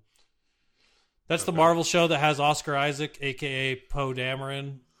show. That's the Marvel show that has Oscar Isaac, aka Poe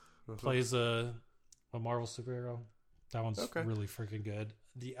Dameron, plays a Marvel superhero. That one's really freaking good.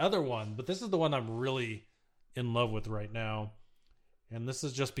 The other one, but this is the one I'm really in love with right now, and this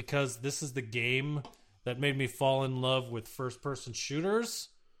is just because this is the game that made me fall in love with first-person shooters.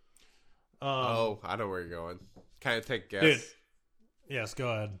 I know where you're going. Kind of take a guess. Dude. Yes, go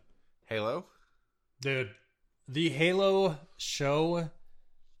ahead. Halo? Dude, the Halo show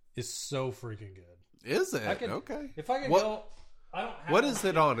is so freaking good. Is it? Okay. If I could What- go... I don't have What is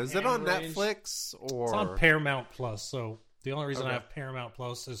it on? Is it on range. Netflix or? It's on Paramount Plus, so the only reason I Okay. have Paramount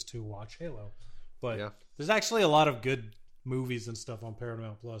Plus is to watch Halo. But Yeah. there's actually a lot of good movies and stuff on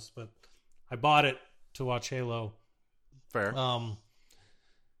Paramount Plus, but I bought it to watch Halo. Fair. But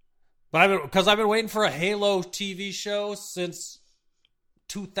I've been waiting for a Halo TV show since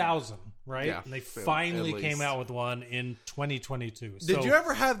 2000, right? Yeah, And they at finally least. came out with one in 2022. Did you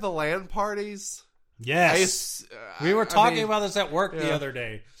ever have the LAN parties? Yes. We were talking about this at work the other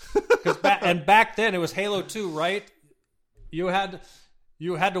day. And back then it was Halo 2, right? You had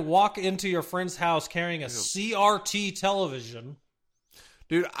to walk into your friend's house carrying a CRT television.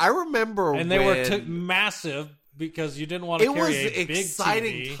 Dude, I remember And they were massive because you didn't want to it carry was a big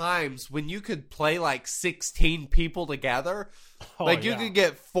exciting TV. times when you could play like 16 people together. Oh, like you yeah. could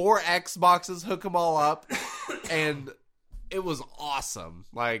get 4 Xboxes, hook them all up, and it was awesome.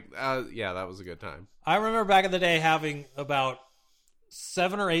 Like, yeah, that was a good time. I remember back in the day having about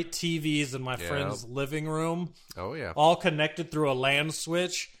 7 or 8 TVs in my friend's living room, Oh yeah, all connected through a LAN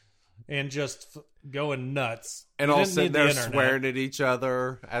switch, and just going nuts. and You all didn't sitting need the there internet. swearing at each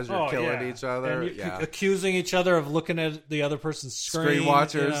other as you're killing each other. And Yeah, accusing each other of looking at the other person's screen. screen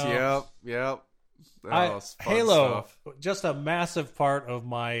watchers. you know. Yep. That was fun Halo, stuff. just a massive part of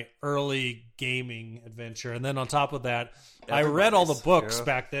my early gaming adventure. And then on top of that, I read all the books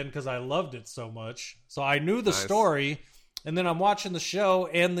back then because I loved it so much. So I knew the story. And then I'm watching the show,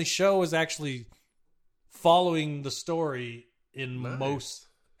 and the show is actually following the story in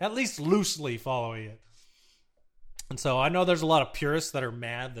at least loosely following it. And so I know there's a lot of purists that are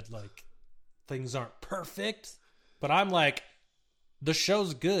mad that like things aren't perfect, but I'm like, the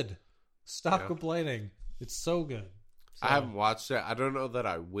show's good. Stop complaining. It's so good. So, I haven't watched it. I don't know that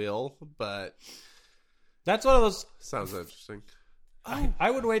I will, but that's one of those. sounds interesting. I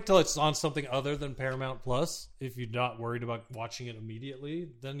would wait till it's on something other than Paramount Plus. If you're not worried about watching it immediately,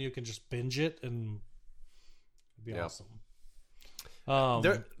 then you can just binge it and it'd be awesome.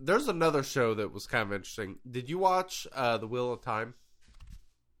 There's another show that was kind of interesting. Did you watch The Wheel of Time?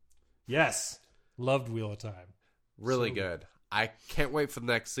 Yes, loved Wheel of Time. Really So good. I can't wait for the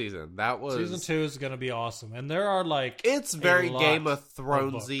next season. That was Season 2 is going to be awesome, and there are like It's a very lot Game of books.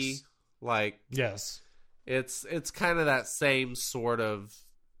 Thronesy. Like Yes, it's kind of that same sort of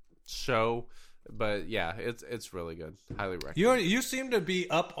show, but yeah, it's really good. Highly recommend. you seem to be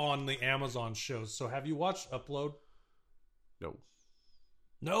up on the Amazon shows. So have you watched Upload? No.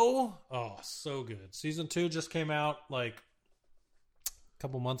 No? Oh, so good. Season 2 just came out like a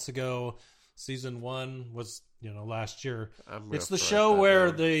couple months ago. Season 1 was, last year. It's the show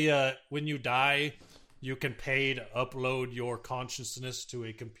where when you die, you can pay to upload your consciousness to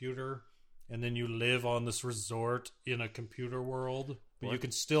a computer, and then you live on this resort in a computer world, but you What?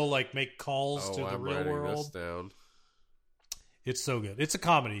 can still like make calls to the I'm real writing world. this down. It's so good. It's a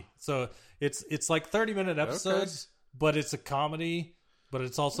comedy. So it's like 30-minute episodes, but it's a comedy, but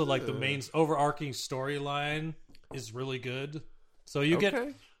it's also like the main overarching storyline is really good. So you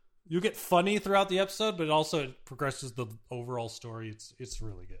get funny throughout the episode, but also it progresses the overall story. It's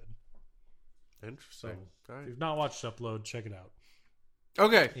really good. Interesting. So, All if right. you've not watched Upload, check it out.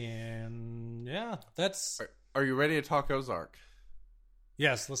 Okay. And yeah, that's Are you ready to talk Ozark?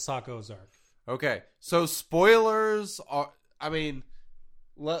 yes. Let's talk Ozark. Okay. So spoilers are. I mean,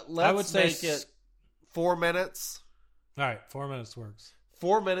 let's I would say make it 4 minutes. All right, 4 minutes works.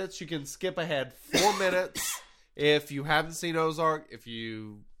 4 minutes. You can skip ahead 4 minutes if you haven't seen Ozark. If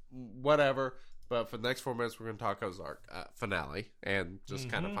you whatever. But for the next 4 minutes, we're going to talk Ozark finale and just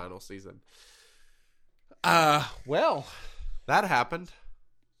kind of final season. Well, that happened.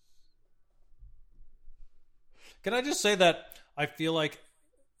 Can I just say that I feel like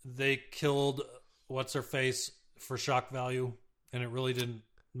they killed what's her face for shock value, and it really didn't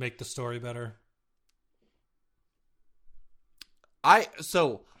make the story better. I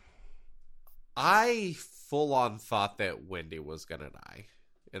full on thought that Wendy was gonna die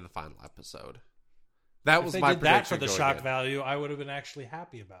in the final episode. That If was they my did that for prediction the going shock in. value, I would have been actually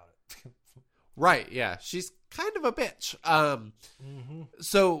happy about it. Right? Yeah, she's kind of a bitch.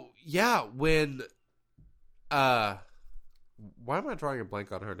 So yeah, when why am I drawing a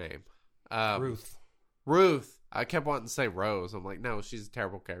blank on her name? Ruth. Ruth. I kept wanting to say Rose. I'm like, no, she's a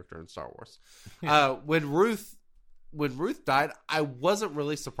terrible character in Star Wars. When Ruth died, I wasn't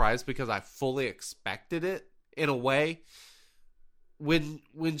really surprised because I fully expected it in a way. When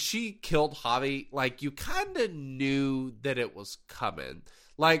she killed Javi, like, you kind of knew that it was coming.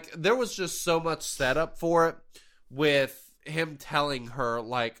 Like, there was just so much setup for it with him telling her,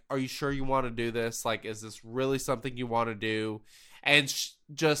 like, are you sure you want to do this? Like, is this really something you want to do? And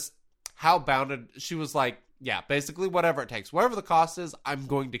just how bounded she was, like, yeah, basically whatever it takes. Whatever the cost is, I'm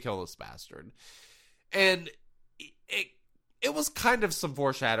going to kill this bastard. And it was kind of some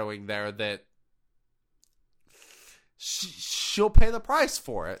foreshadowing there that she'll pay the price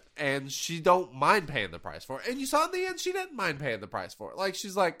for it, and she don't mind paying the price for it. And you saw in the end, she didn't mind paying the price for it. Like,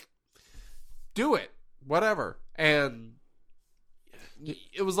 she's like, do it, whatever. And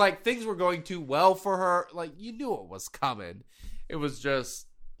it was like things were going too well for her. Like, you knew it was coming. It was just,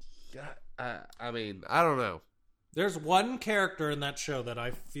 I mean, I don't know. There's one character in that show that I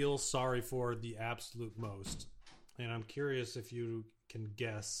feel sorry for the absolute most, and I'm curious if you can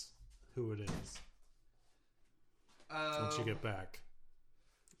guess who it is. Once you get back.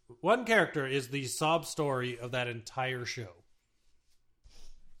 One character is the sob story of that entire show.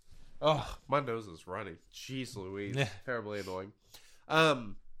 Oh, my nose is running. Jeez Louise. Yeah. Terribly annoying.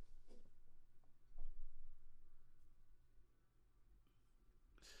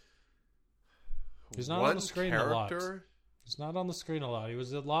 He's not on the screen a lot. He's not on the screen a lot. He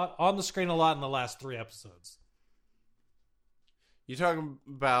was on the screen a lot in the last 3 episodes. You talking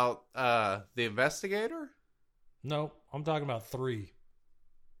about the investigator? No, I'm talking about 3.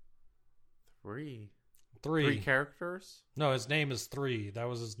 Three 3 characters? No, his name is 3. That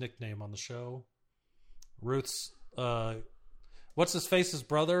was his nickname on the show. Ruth's what's his face's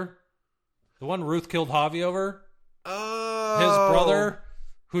brother? The one Ruth killed Javi over? Oh, His brother,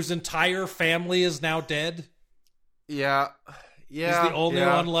 whose entire family is now dead. Yeah. He's the only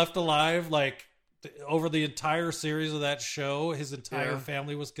one left alive. Like, over the entire series of that show, his entire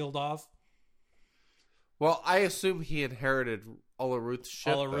family was killed off. Well, I assume he inherited all of Ruth's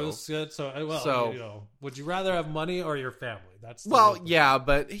shit. All of Ruth's good. So, So- you know, would you rather have money or your family? That's the Well, real thing. yeah,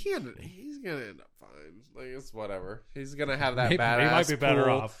 but he's gonna end up fine. Like, it's whatever. He's gonna have that Maybe- badass he might be better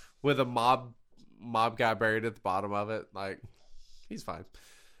pool off. with a mob guy buried at the bottom of it. Like, he's fine.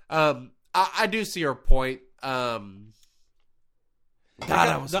 I do see your point. God,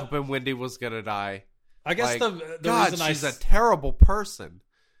 I was hoping Wendy was gonna die. I guess Like, the God, reason she's a terrible person.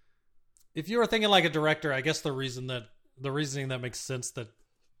 if you were thinking like a director, I guess the reasoning that makes sense that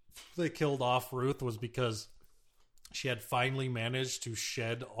they killed off Ruth was because she had finally managed to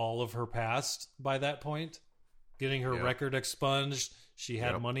shed all of her past by that point, getting her record expunged. She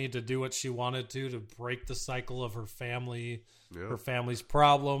had money to do what she wanted to break the cycle of her family, her family's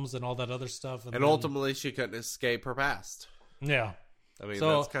problems, and all that other stuff. And ultimately, she couldn't escape her past. yeah. I mean,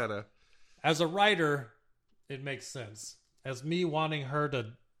 So- that's kind of... As a writer, it makes sense. As me wanting her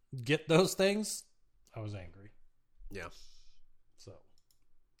to get those things, I was angry. Yeah. So,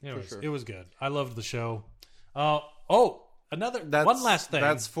 anyways, sure. it was good. I loved the show. One last thing.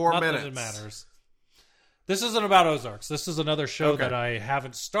 That's 4 Not that minutes. it matters. This isn't about Ozarks. This is another show Okay. that I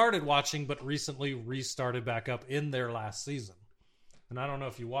haven't started watching, but recently restarted back up in their last season. And I don't know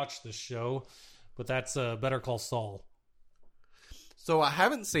if you watched this show, but that's Better Call Saul. So I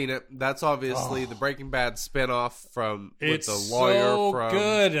haven't seen it. That's obviously the Breaking Bad spinoff from with It's the lawyer so from.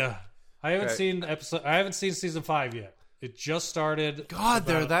 good. I haven't Okay. I haven't seen season 5 yet. It just started. God,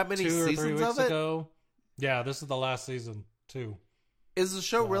 there are about that many 2 or 3 seasons weeks of it? ago. Yeah, this is the last season too. Is the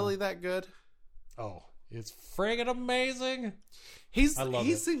show really that good? Oh, it's friggin' amazing. I love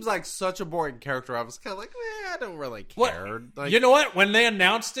He it. seems like such a boring character. I was kind of like, I don't really What? care. Like, You know what? When they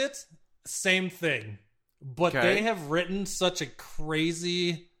announced it, same thing. But Okay. they have written such a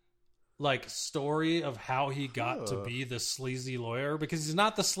crazy like story of how he got to be the sleazy lawyer, because he's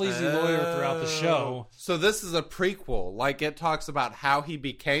not the sleazy lawyer throughout the show. So this is a prequel. Like, it talks about how he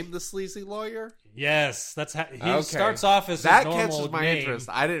became the sleazy lawyer. Yes, that's how he Okay. starts off as That his normal catches my name. interest.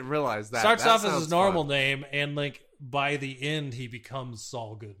 I didn't realize that. Starts That off as sounds his normal fun. name, and like by the end, he becomes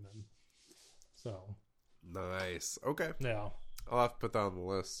Saul Goodman. So Nice. Okay. yeah. I'll have to put that on the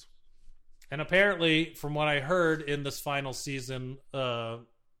list. And apparently, from what I heard in this final season,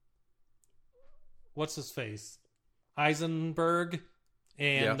 what's his face? Eisenberg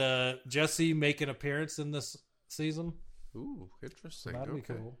and Jesse make an appearance in this season. Ooh, interesting. That'd be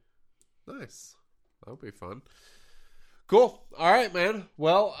Okay. cool. Nice. That'll be fun. Cool. All right, man.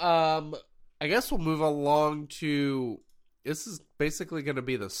 Well, I guess we'll move along to. This is basically going to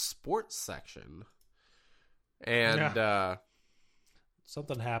be the sports section, and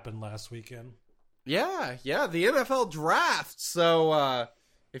Something happened last weekend. yeah, the NFL draft. So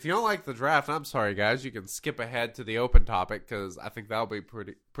if you don't like the draft, I'm sorry, guys. You can skip ahead to the open topic because I think that'll be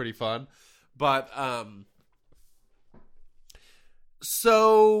pretty fun. But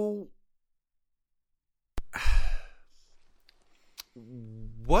so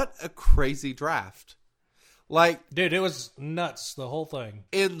what a crazy draft! Like, Dude, it was nuts, the whole thing.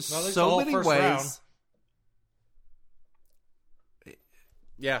 in Well, at least the so whole many first ways. round.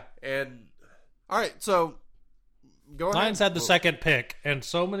 Yeah, and all right, so go ahead. Lions had the second pick, and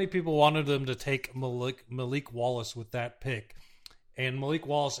so many people wanted them to take Malik Wallace with that pick. And Malik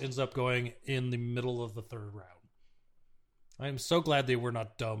Wallace ends up going in the middle of the third round. I am so glad they were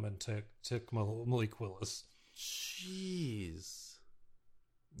not dumb and took Malik Willis. Jeez.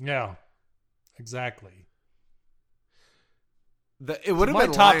 Yeah, exactly. It would have my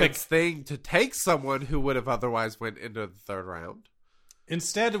been topic- Lions' thing to take someone who would have otherwise went into the third round.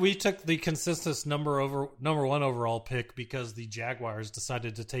 Instead, we took the consensus number 1 overall pick because the Jaguars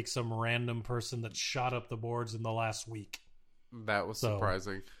decided to take some random person that shot up the boards in the last week. That was So-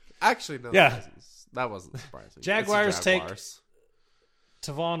 surprising. Actually, no, Yeah. that wasn't surprising. It's the Jaguars take- Jaguars.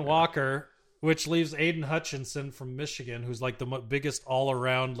 Tavon Walker, which leaves Aiden Hutchinson from Michigan, who's like the biggest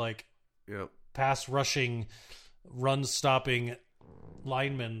all-around like Yep. pass rushing, run stopping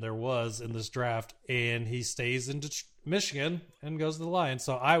lineman there was in this draft, and he stays in Michigan and goes to the Lions.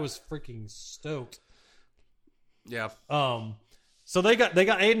 So I was freaking stoked. Yeah. So they got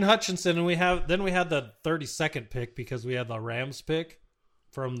Aiden Hutchinson, and we had the 32nd pick because we had the Rams pick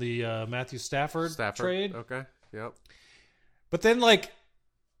from the Matthew Stafford trade. Okay. Yep. But then like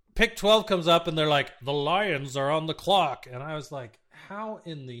pick 12 comes up, and they're like, the Lions are on the clock, and I was like, how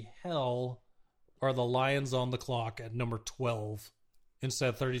in the hell are the Lions on the clock at number 12 instead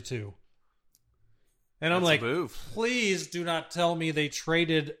of 32? And I'm That's a like, move. please do not tell me they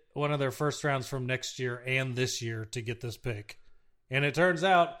traded one of their first rounds from next year and this year to get this pick. And it turns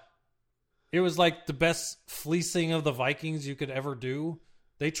out it was like the best fleecing of the Vikings you could ever do.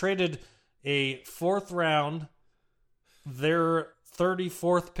 They traded a 4th round, their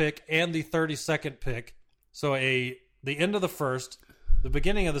 34th pick, and the 32nd pick. So the end of the first, the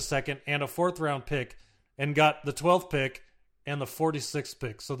beginning of the second, and a 4th round pick, and got the 12th pick and the 46th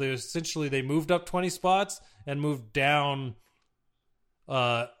pick. So they moved up 20 spots and moved down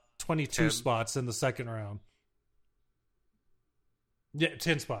 22 10. spots in the second round. Yeah,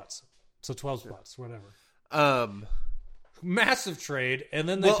 10 spots. So 12 spots, whatever. Massive trade. And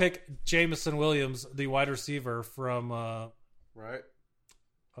then they pick Jamison Williams, the wide receiver from Right.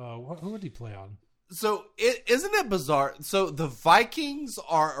 who would he play on? So isn't it bizarre? So the Vikings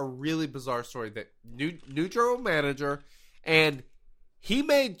are a really bizarre story. That new general manager, and he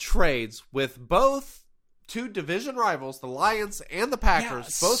made trades with both two division rivals, the Lions and the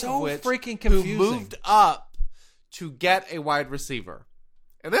Packers, Yeah, both so of which freaking who confusing. moved up to get a wide receiver,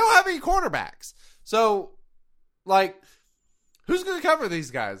 and they don't have any quarterbacks. So, like, who's going to cover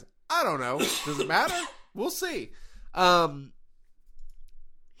these guys? I don't know. Does it matter? We'll see.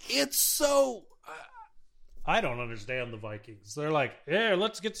 It's so. I don't understand the Vikings. They're like, yeah,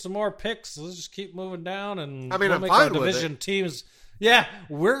 let's get some more picks. Let's just keep moving down, and I mean, we'll I'm make fine our with division it. teams. Yeah,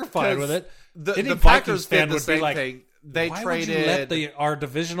 we're fine with it. The Any Packers Vikings fan did the would be same like, thing. They why traded would you let our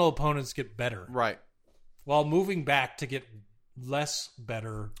divisional opponents get better right. while moving back to get less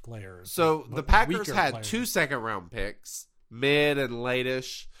better players? So but the Packers weaker had players. 2 second-round picks, mid and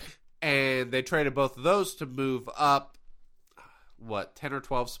late-ish, and they traded both of those to move up, 10 or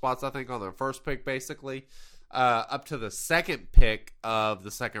 12 spots, I think, on their first pick, basically, up to the second pick of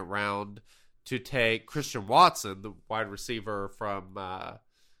the second round to take Christian Watson, the wide receiver from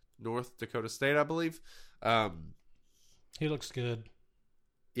North Dakota State, I believe. He looks good.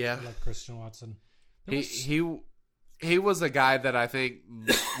 Yeah. I like Christian Watson. He was a guy that I think,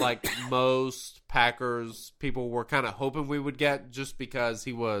 like most Packers people, were kind of hoping we would get, just because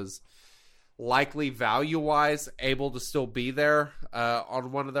he was likely value-wise able to still be there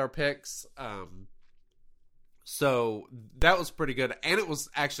on one of their picks. So that was pretty good. And it was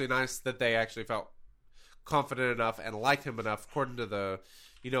actually nice that they actually felt confident enough and liked him enough, according to the,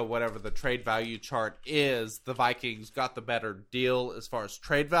 whatever the trade value chart is, the Vikings got the better deal as far as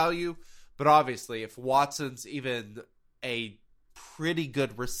trade value. But obviously, if Watson's even a pretty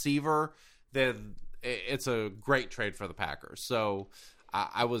good receiver, then it's a great trade for the Packers. So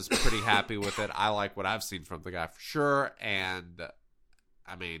I was pretty happy with it. I like what I've seen from the guy for sure. And,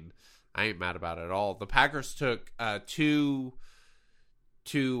 I mean, I ain't mad about it at all. The Packers took two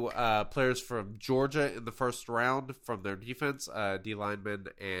players from Georgia in the first round from their defense, D lineman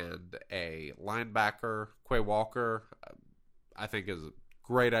and a linebacker. Quay Walker, I think, is a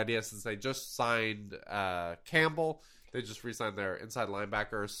great idea since they just signed Campbell. They just re-signed their inside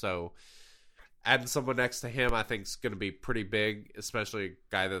linebacker. So adding someone next to him, I think, is going to be pretty big, especially a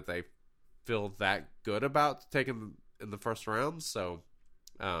guy that they feel that good about taking in the first round. So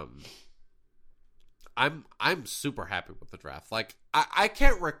I'm super happy with the draft. Like, I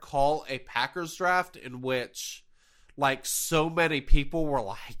can't recall a Packers draft in which, like, so many people were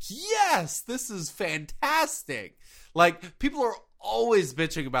like, yes, this is fantastic. Like, people are always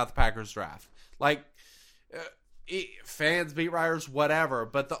bitching about the Packers draft. Like, fans, beat writers, whatever.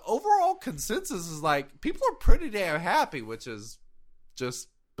 But the overall consensus is like, people are pretty damn happy, which is just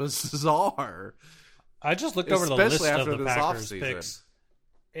bizarre. I just looked over the Especially list of after the this Packers offseason. picks,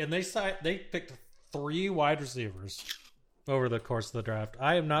 and they picked 3 wide receivers over the course of the draft.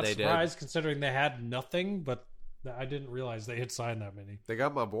 I am not They did. surprised considering they had nothing, but I didn't realize they had signed that many. They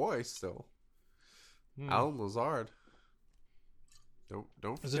got my boy still, Alan Lazard.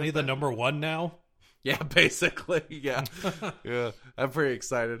 Don't. Isn't forget he the that. number 1 now? Yeah, basically. Yeah, yeah. I'm pretty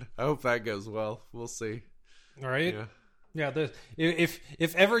excited. I hope that goes well. We'll see. All right. Yeah.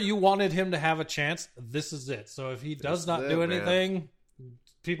 If ever you wanted him to have a chance, this is it. So if he does This not is do it, man. anything,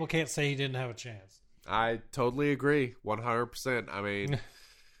 people can't say he didn't have a chance. I totally agree, 100%. I mean,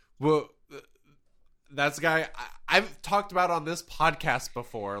 well, that's a guy I've talked about on this podcast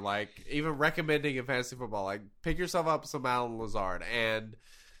before. Like, even recommending in fantasy football, like, pick yourself up some Alan Lazard, and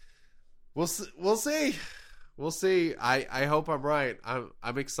we'll see. I hope I'm right.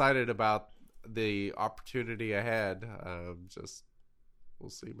 I'm excited about the opportunity ahead. Just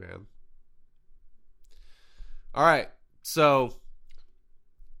we'll see, man. All right, so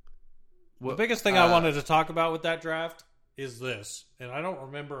The biggest thing I wanted to talk about with that draft is this, and I don't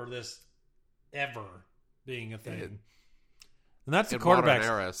remember this ever being a thing. And that's the in modern quarterbacks.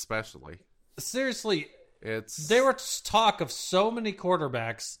 era, especially. Seriously, It's there was talk of so many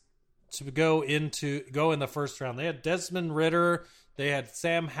quarterbacks to go in the first round. They had Desmond Ridder, they had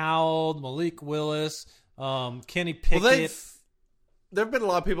Sam Howell, Malik Willis, Kenny Pickett. Well, there have been a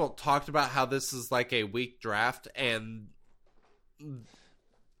lot of people talked about how this is like a weak draft, and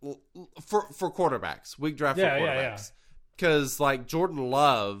for quarterbacks, weak draft for quarterbacks. Because like Jordan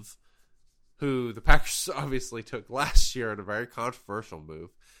Love, who the Packers obviously took last year in a very controversial move,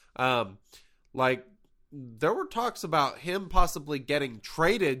 like there were talks about him possibly getting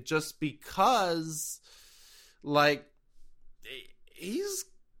traded just because, like, he's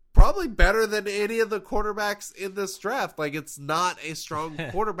probably better than any of the quarterbacks in this draft. Like, it's not a strong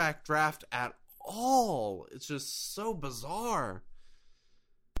quarterback draft at all. It's just so bizarre.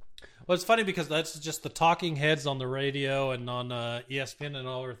 Well, it's funny because that's just the talking heads on the radio and on ESPN and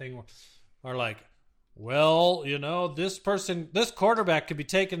all everything are like, well, this quarterback could be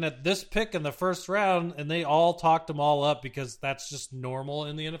taken at this pick in the first round, and they all talked them all up because that's just normal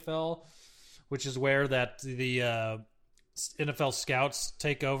in the NFL, which is where that the NFL scouts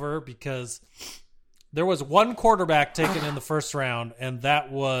take over, because there was one quarterback taken in the first round, and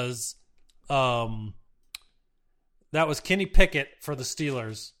that was Kenny Pickett for the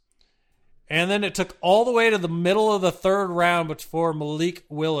Steelers. And then it took all the way to the middle of the third round before Malik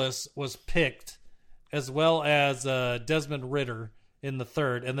Willis was picked, as well as Desmond Ridder in the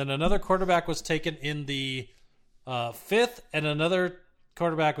third. And then another quarterback was taken in the fifth, and another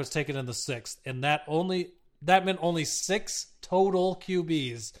quarterback was taken in the sixth. And that meant only 6 total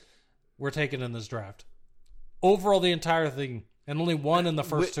QBs were taken in this draft. Overall, the entire thing, and only one in the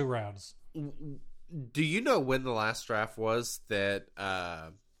first 2 rounds. Do you know when the last draft was that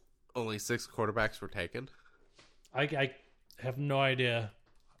only 6 quarterbacks were taken? I have no idea.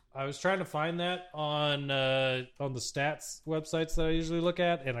 I was trying to find that on the stats websites that I usually look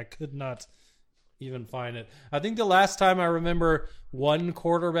at, and I could not even find it. I think the last time I remember one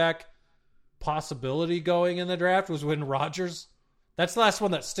quarterback possibility going in the draft was when Rodgers. That's the last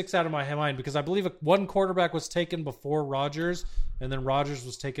one that sticks out of my mind, because I believe one quarterback was taken before Rodgers, and then Rodgers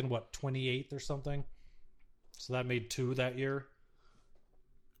was taken, 28th or something? So that made 2 that year.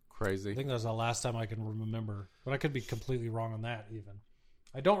 Crazy. I think that was the last time I can remember, but I could be completely wrong on that even.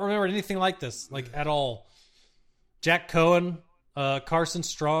 I don't remember anything like this, at all. Jack Cohen, Carson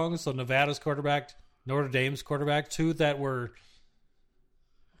Strong, so Nevada's quarterback, Notre Dame's quarterback, 2 that were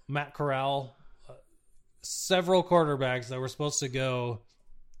Matt Corral, several quarterbacks that were supposed to go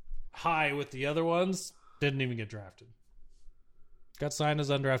high with the other ones didn't even get drafted. Got signed as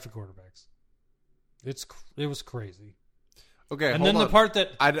undrafted quarterbacks. It was crazy. Okay, and then the part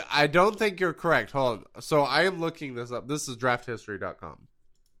that I don't think you're correct. Hold on. So I am looking this up. This is drafthistory.com.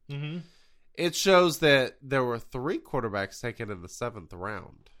 Mm-hmm. It shows that there were 3 quarterbacks taken in the 7th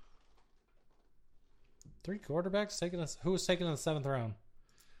round. 3 quarterbacks taken? Who was taken in the 7th round?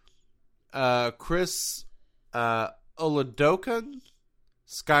 Chris Oladokun,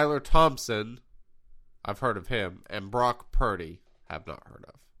 Skylar Thompson, I've heard of him, and Brock Purdy, have not heard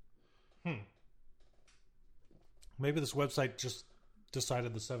of. Maybe this website just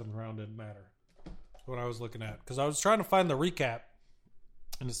decided the 7th round didn't matter. What I was looking at, because I was trying to find the recap,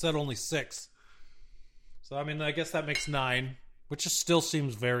 and it said only 6. So I guess that makes 9, which just still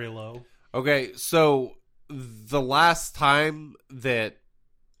seems very low. Okay, so the last time that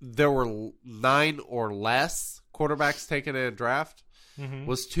there were 9 or less quarterbacks taken in a draft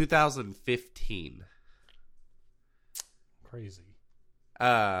was 2015. Crazy.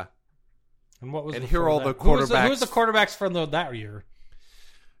 And what was? And here are all the quarterbacks. Who was the quarterbacks from that year?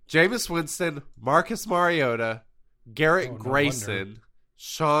 Jameis Winston, Marcus Mariota, Garrett Grayson,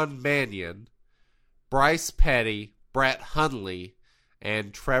 Sean Mannion, Bryce Petty, Brett Hundley,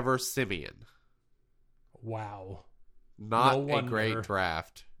 and Trevor Siemian. Wow. Not a great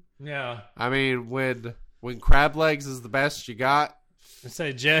draft. Yeah. When crab legs is the best you got. I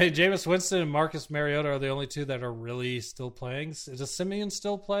say Jameis Winston and Marcus Mariota are the only 2 that are really still playing. Does Siemian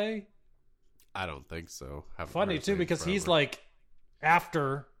still play? I don't think so. Funny too, because he's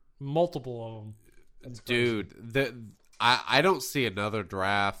after multiple of them. That's dude. I don't see another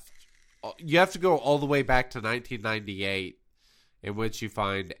draft. You have to go all the way back to 1998, in which you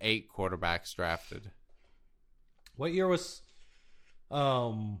find 8 quarterbacks drafted. What year was?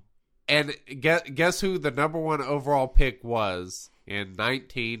 And guess who the number 1 overall pick was in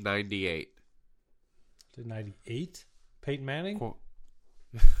 1998? 98? Peyton Manning?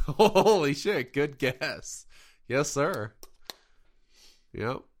 Holy shit, good guess. Yes, sir.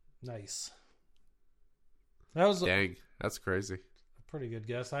 Yep. Nice. That was dang, that's crazy. A pretty good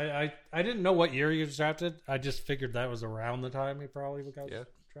guess. I didn't know what year he was drafted. I just figured that was around the time he probably got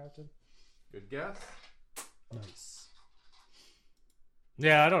drafted. Good guess. Nice.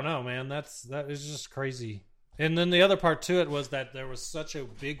 Yeah, I don't know, man. That is just crazy. And then the other part to it was that there was such a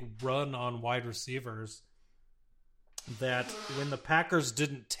big run on wide receivers that when the Packers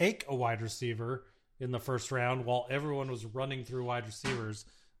didn't take a wide receiver in the first round while everyone was running through wide receivers,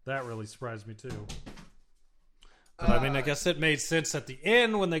 that really surprised me too. But I guess it made sense at the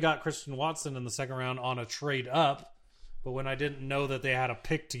end when they got Christian Watson in the second round on a trade up. But when I didn't know that they had a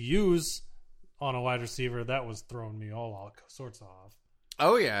pick to use on a wide receiver, that was throwing me all sorts off.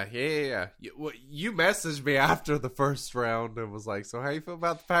 Oh, yeah. You messaged me after the first round and was like, so how you feel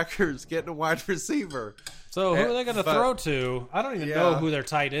about the Packers getting a wide receiver? So who are they going to throw to? I don't even know who their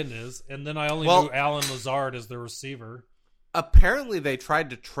tight end is. And then I only knew Alan Lazard as the receiver. Apparently they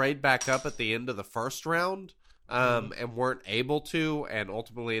tried to trade back up at the end of the first round and weren't able to, and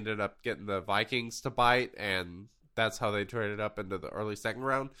ultimately ended up getting the Vikings to bite, and that's how they traded up into the early second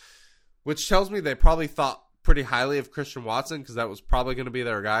round, which tells me they probably thought pretty highly of Christian Watson because that was probably going to be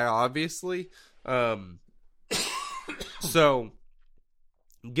their guy, obviously. So,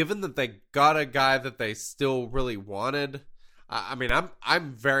 given that they got a guy that they still really wanted,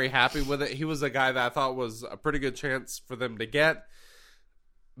 I'm very happy with it. He was a guy that I thought was a pretty good chance for them to get.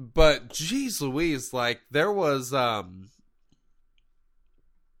 But geez Louise, like there was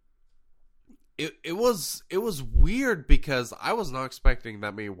it was weird because I was not expecting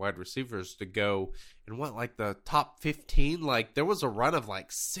that many wide receivers to go in like the top 15. Like there was a run of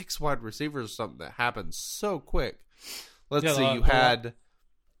like 6 wide receivers or something that happened so quick. Let's see, you had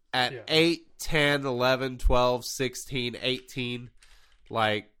at 8, 10, 11, 12, 16, 18,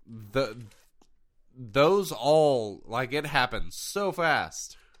 like those all, like it happened so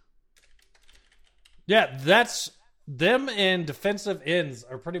fast. Yeah, that's them, and defensive ends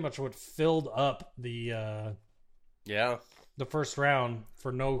are pretty much what filled up the first round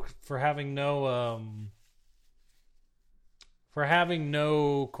for having no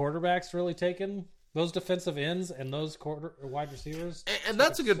quarterbacks really taken. Those defensive ends and those wide receivers. And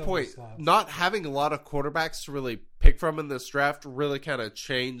that's a good point. Not having a lot of quarterbacks to really pick from in this draft really kind of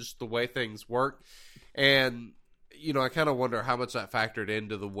changed the way things work. And, you know, I kind of wonder how much that factored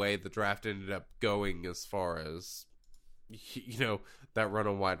into the way the draft ended up going as far as, you know, that run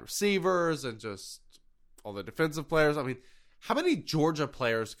on wide receivers and just all the defensive players. I mean, how many Georgia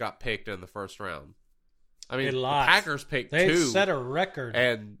players got picked in the first round? I mean, the Packers picked 2. They set a record.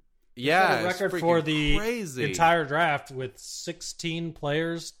 And yeah, a record for the crazy. Entire draft with 16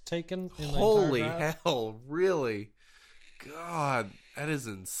 players taken. Holy hell! Really? God, that is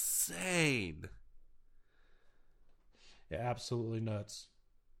insane. Yeah, absolutely nuts.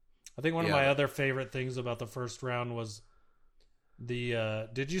 I think one of my other favorite things about the first round was the.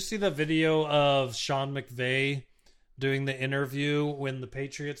 Did you see the video of Sean McVay doing the interview when the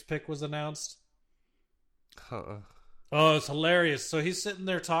Patriots pick was announced? Oh, it's hilarious. So he's sitting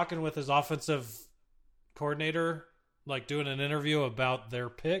there talking with his offensive coordinator, like doing an interview about their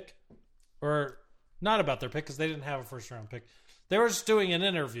pick. Or not about their pick, because they didn't have a first-round pick. They were just doing an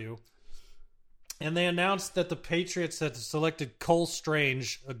interview. And they announced that the Patriots had selected Cole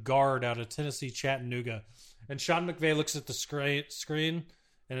Strange, a guard out of Tennessee, Chattanooga. And Sean McVay looks at the screen,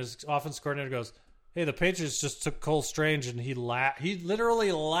 and his offense coordinator goes, "Hey, the Patriots just took Cole Strange," and he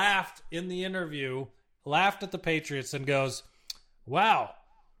literally laughed in the interview, laughed at the Patriots, and goes, "Wow,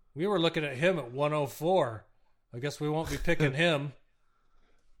 we were looking at him at 104. I guess we won't be picking him."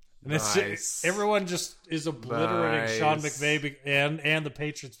 And nice. Everyone just is obliterating Sean McVay and the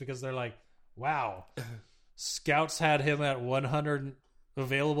Patriots because they're like, wow, scouts had him at 100,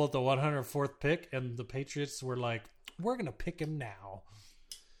 available at the 104th pick, and the Patriots were like, we're going to pick him now.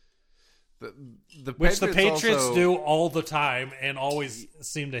 Which the Patriots also do all the time and always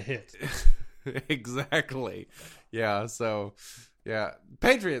seem to hit. Exactly. Yeah, so, yeah.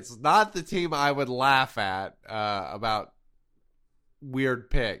 Patriots, not the team I would laugh at about weird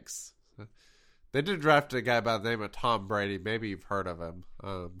picks. They did draft a guy by the name of Tom Brady. Maybe you've heard of him.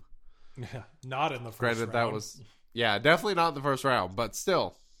 Yeah, not in the first round. That was, yeah, definitely not in the first round, but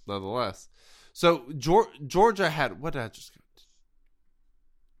still, nonetheless. So Georgia had, what did I just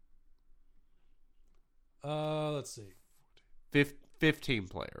go? Let's see. 15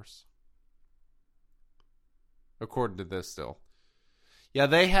 players. According to this still. Yeah,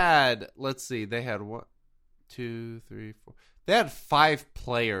 they had, let's see, they had 1, 2, 3, 4. They had 5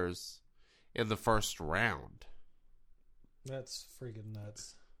 players in the first round. That's freaking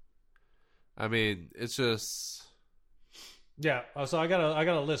nuts. I mean, it's just, yeah. So I got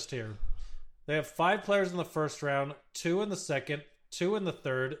a list here. They have 5 players in the first round, 2 in the second, 2 in the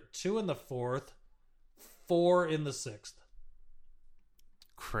third, 2 in the fourth, 4 in the sixth.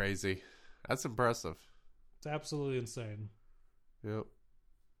 Crazy. That's impressive. It's absolutely insane. Yep.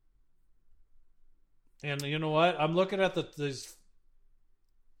 And you know what? I'm looking at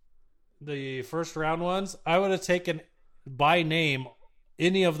the first round ones. I would have taken by name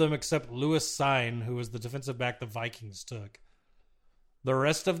any of them except Lewis Sine, who was the defensive back the Vikings took. The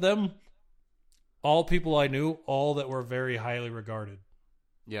rest of them, all people I knew, all that were very highly regarded.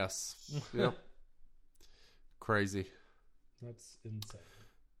 Yes. Yep. Crazy. That's insane.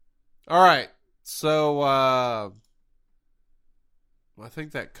 All right. So, I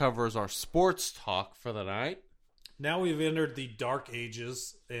think that covers our sports talk for the night. Now we've entered the dark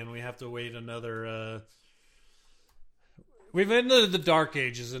ages, and we have to wait another... We've entered the dark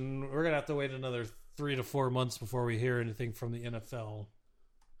ages, and we're going to have to wait another 3 to 4 months before we hear anything from the NFL.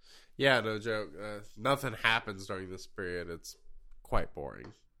 Yeah, no joke. Nothing happens during this period. It's quite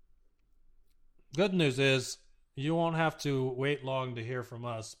boring. Good news is you won't have to wait long to hear from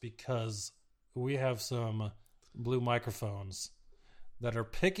us because we have some blue microphones that are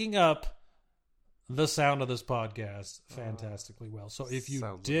picking up the sound of this podcast fantastically well. So if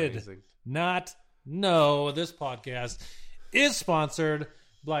you did not know, this podcast is sponsored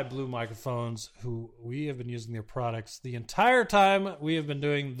by Blue Microphones, who we have been using their products the entire time we have been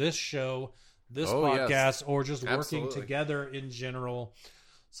doing this show, this podcast, yes. or just Absolutely. working together in general.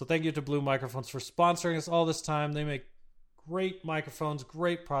 So thank you to Blue Microphones for sponsoring us all this time. They make great microphones,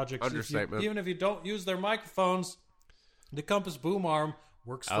 great projects. Understatement. Even if you don't use their microphones, the Compass Boom Arm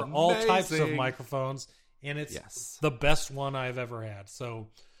works for all types of Amazing. microphones, and it's Yes. the best one I've ever had. So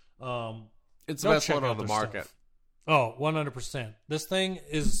It's go the best check one out on the their market. stuff. Oh, 100%. This thing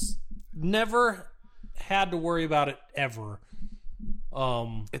is never had to worry about it ever.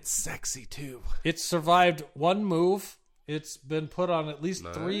 It's sexy too. It's survived one move. It's been put on at least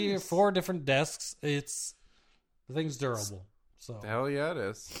 3 or Nice. 4 different desks. The thing's durable. So Hell yeah, it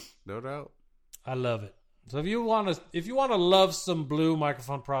is. No doubt. I love it. So if you want to love some Blue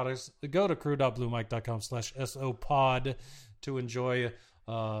Microphone products, go to crew.bluemic.com/SOPod to enjoy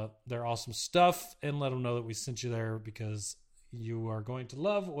their awesome stuff, and let them know that we sent you there, because you are going to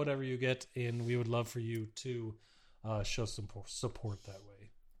love whatever you get, and we would love for you to show some support that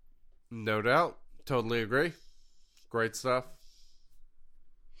way. No doubt. Totally agree. Great stuff.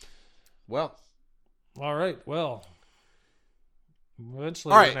 Well, All right. Well,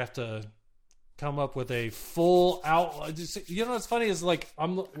 eventually All we're right. gonna have to come up with a full out. You know what's funny is, like,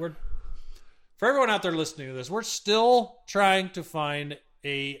 we're for everyone out there listening to this, we're still trying to find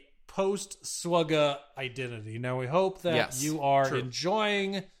a post Swugga identity. Now we hope that Yes, you are true.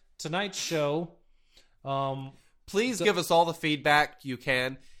 enjoying tonight's show. please give us all the feedback you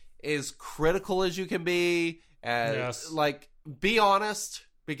can, as critical as you can be. Yes. Like, be honest,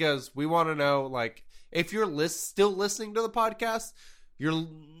 because we want to know, like, if you're still listening to the podcast,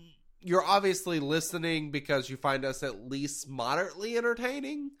 you're obviously listening because you find us at least moderately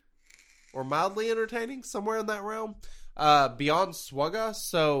entertaining or mildly entertaining, somewhere in that realm, beyond Swugga.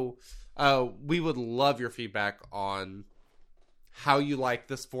 So we would love your feedback on how you like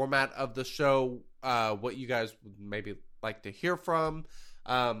this format of the show, what you guys would maybe like to hear from.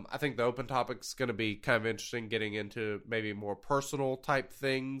 I think the open topic's going to be kind of interesting, getting into maybe more personal type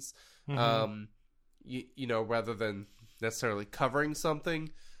things, you know, rather than necessarily covering something.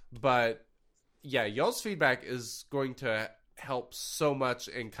 But yeah, y'all's feedback is going to help so much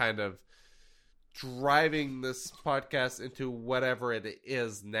in kind of driving this podcast into whatever it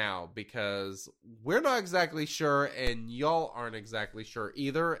is now, because we're not exactly sure, and y'all aren't exactly sure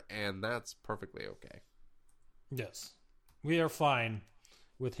either, and that's perfectly okay. Yes, we are fine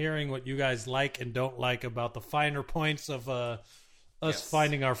with hearing what you guys like and don't like about the finer points of us Yes.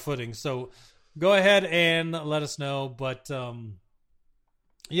 finding our footing. So go ahead and let us know. But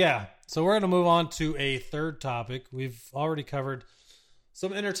yeah, so we're going to move on to a third topic. We've already covered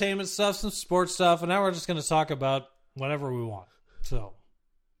some entertainment stuff, some sports stuff, and now we're just going to talk about whatever we want. So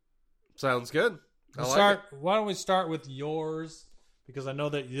Sounds good. I we'll like it. why don't we start with yours? Because I know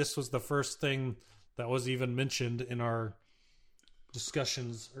that this was the first thing that was even mentioned in our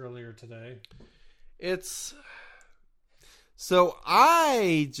discussions earlier today. It's so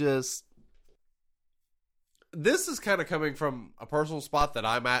this is kind of coming from a personal spot that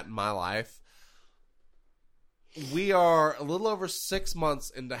I'm at in my life. We are a little over 6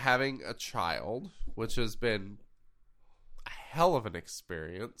 months into having a child, which has been a hell of an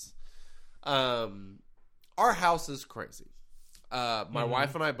experience. Our house is crazy. My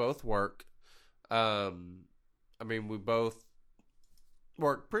wife and I both work. I mean, we both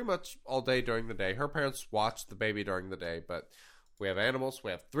work pretty much all day during the day. Her parents watch the baby during the day, but we have animals.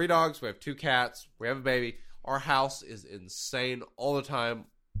 We have 3 dogs. We have 2 cats. We have a baby. Our house is insane all the time,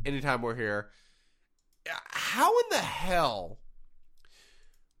 anytime we're here. How in the hell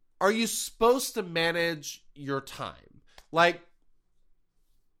are you supposed to manage your time? Like,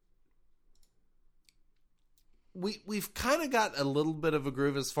 we've kind of got a little bit of a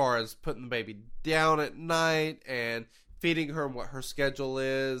groove as far as putting the baby down at night and feeding her what her schedule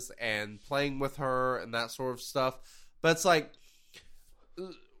is and playing with her and that sort of stuff. But it's like,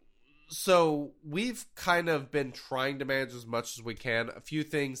 so we've kind of been trying to manage as much as we can. A few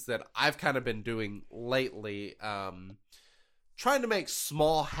things that I've kind of been doing lately, trying to make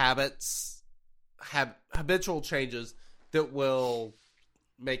small habits, habitual changes that will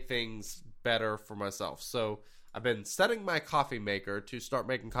make things better for myself. So I've been setting my coffee maker to start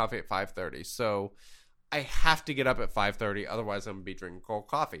making coffee at 5:30. So I have to get up at 5:30, otherwise I'm going to be drinking cold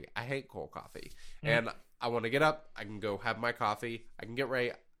coffee. I hate cold coffee. And I want to get up, I can go have my coffee, I can get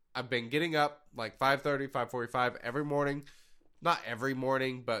ready. I've been getting up like 5:30, 5:45 every morning. Not every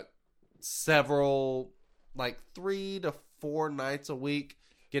morning, but several, like 3 to 4 nights a week,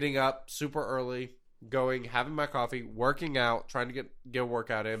 getting up super early, going, having my coffee, working out, trying to get a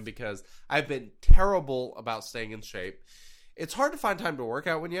workout in, because I've been terrible about staying in shape. it's hard to find time to work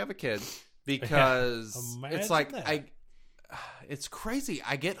out when you have a kid because Imagine it's like that. it's crazy.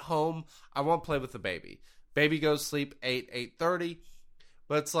 I get home, I want to play with the baby. Baby goes to sleep 8:30,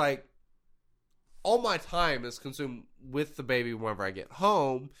 but it's like all my time is consumed with the baby whenever I get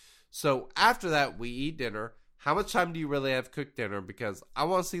home. So after that, we eat dinner. How much time do you really have to cook dinner? Because I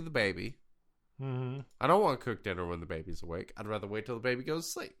want to see the baby. Mm-hmm. I don't want to cook dinner when the baby's awake. I'd rather wait till the baby goes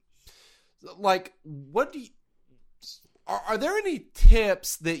to sleep. Like, what do you... Are there any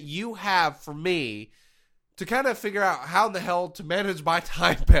tips that you have for me to kind of figure out how in the hell to manage my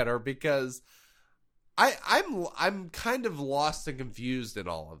time better? Because I'm kind of lost and confused in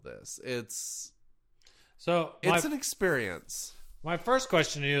all of this. It's an experience. My first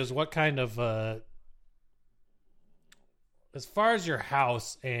question to you is what kind of, as far as your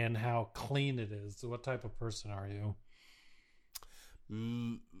house and how clean it is, what type of person are you?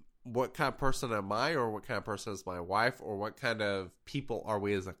 What kind of person am I, or what kind of person is my wife, or what kind of people are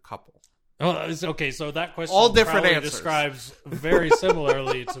we as a couple? Oh, okay. So that question All different probably answers. describes very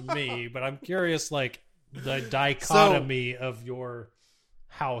similarly to me, but I'm curious, like the dichotomy of your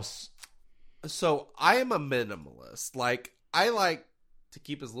house. So I am a minimalist. Like, I like to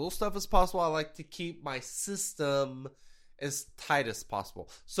keep as little stuff as possible. I like to keep my system as tight as possible.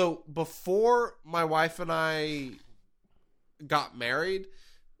 So before my wife and I got married,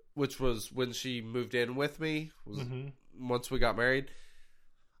 which was when she moved in with me, once we got married,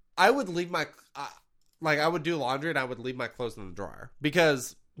 I would leave my I would do laundry and I would leave my clothes in the dryer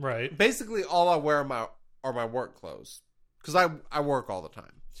because Right. basically all I wear are my work clothes because I work all the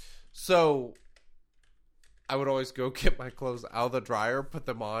time. So I would always go get my clothes out of the dryer, put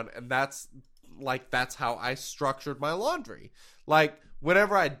them on, and that's how I structured my laundry. Like,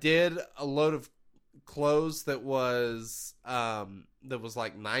 whenever I did a load of clothes that was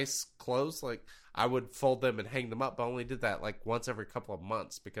like nice clothes, like I would fold them and hang them up, but I only did that like once every couple of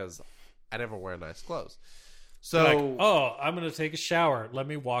months because I never wear nice clothes. So, Like, oh, I'm going to take a shower. Let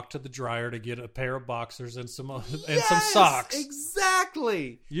me walk to the dryer to get a pair of boxers and some socks.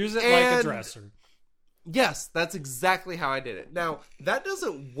 Exactly. Use it like a And- dresser. Yes, that's exactly how I did it. Now, that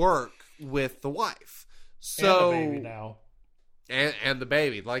doesn't work with the wife. So, And the baby now. and the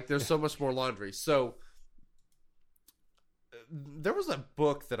baby. Like, there's so much more laundry. So, there was a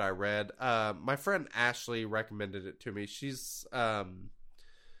book that I read. My friend Ashley recommended it to me. She's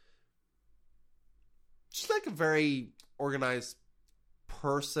like a very organized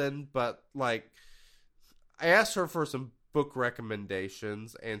person, but like I asked her for some book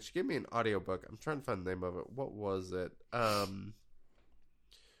recommendations and she gave me an audiobook. I'm trying to find the name of it. What was it? I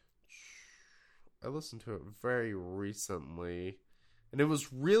listened to it very recently and it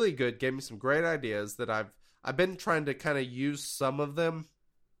was really good. Gave me some great ideas that I've been trying to kind of use some of them,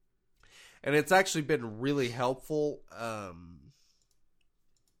 and it's actually been really helpful.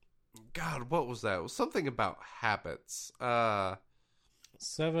 God, what was that? It was something about habits. 7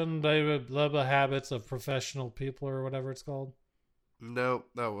 blah, blah, blah habits of professional people or whatever it's called. No,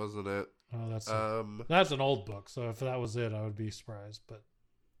 that wasn't it. Oh, that's an old book. So if that was it, I would be surprised. But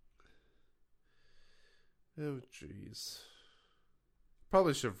oh, jeez.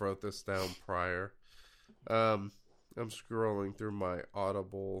 Probably should have wrote this down prior. I'm scrolling through my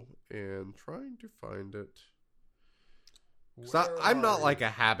Audible and trying to find it. I'm not like a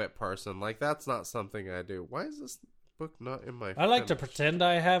habit person. Like, that's not something I do. Why is this book not in my... I like to pretend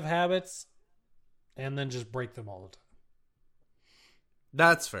I have habits and then just break them all the time.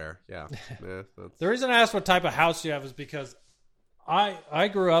 That's fair. Yeah. That's... The reason I asked what type of house you have is because I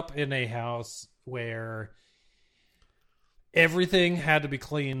grew up in a house where everything had to be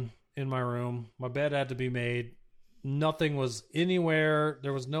clean in my room. My bed had to be made. Nothing was anywhere.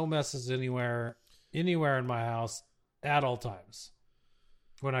 There was no messes anywhere in my house at all times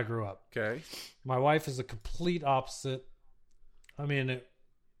when I grew up. Okay. My wife is the complete opposite. I mean,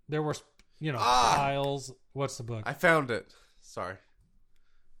 there were, piles. What's the book? I found it. Sorry.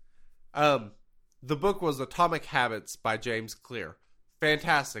 The book was Atomic Habits by James Clear.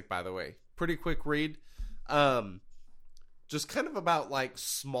 Fantastic, by the way. Pretty quick read. Just kind of about like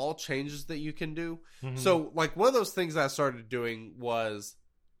small changes that you can do. Mm-hmm. So like one of those things I started doing was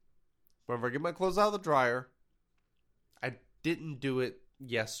whenever I get my clothes out of the dryer, I didn't do it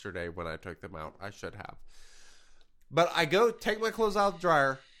yesterday when I took them out. I should have. But I go take my clothes out of the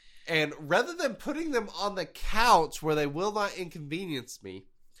dryer, and rather than putting them on the couch where they will not inconvenience me,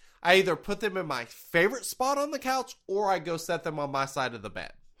 I either put them in my favorite spot on the couch or I go set them on my side of the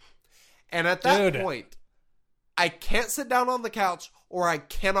bed. And at that point, I can't sit down on the couch or I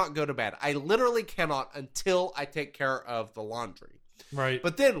cannot go to bed. I literally cannot until I take care of the laundry. Right.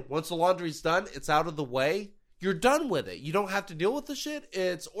 But then once the laundry's done, it's out of the way. you're done with it. You don't have to deal with the shit.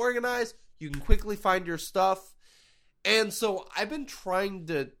 It's organized. You can quickly find your stuff. And so I've been trying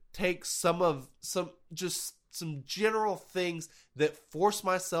to take some general things that force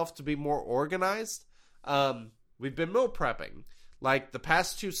myself to be more organized. We've been meal prepping. Like the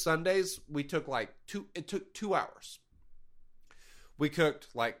past 2 Sundays, it took 2 hours. We cooked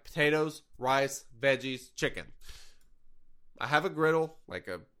like potatoes, rice, veggies, chicken. I have a griddle, like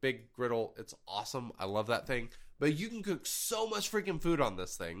a big griddle. It's awesome. I love that thing. But you can cook so much freaking food on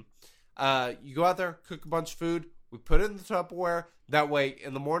this thing. You go out there, cook a bunch of food. We put it in the Tupperware. That way,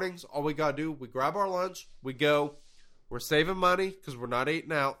 in the mornings, all we got to do, we grab our lunch. We go. We're saving money because we're not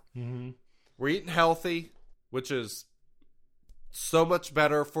eating out. Mm-hmm. We're eating healthy, which is so much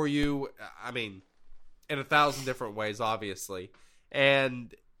better for you. I mean, in 1,000 different ways, obviously.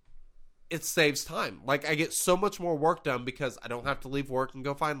 And it saves time. Like, I get so much more work done because I don't have to leave work and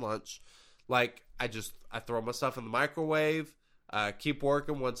go find lunch. Like, I throw my stuff in the microwave, keep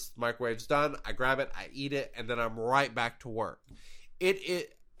working. Once the microwave's done, I grab it, I eat it, and then I'm right back to work.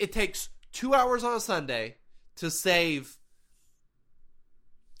 It takes 2 hours on a Sunday to save,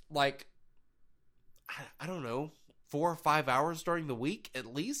 like, I don't know, 4 or 5 hours during the week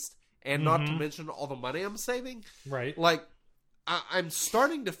at least, and not to mention all the money I'm saving. Right. Like, I'm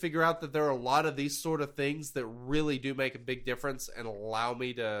starting to figure out that there are a lot of these sort of things that really do make a big difference and allow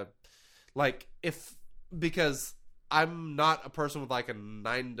me to, like, because I'm not a person with like a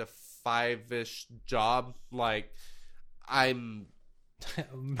 9 to 5-ish job. Like, I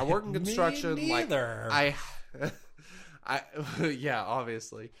work in construction. Me neither. Like, I yeah,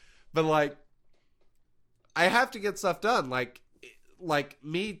 obviously, but like, I have to get stuff done. Like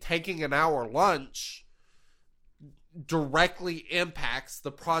me taking an hour lunch directly impacts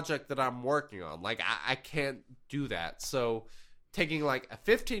the project that I'm working on. Like, I can't do that. So taking like a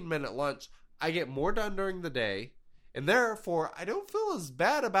 15-minute lunch, I get more done during the day, and therefore I don't feel as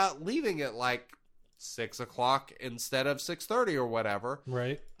bad about leaving at like 6 o'clock instead of 6:30 or whatever.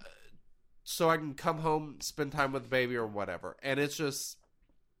 Right. So I can come home, spend time with the baby or whatever. And it's just,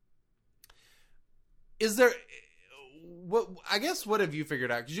 what have you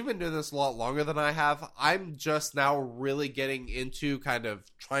figured out? Because you've been doing this a lot longer than I have. I'm just now really getting into kind of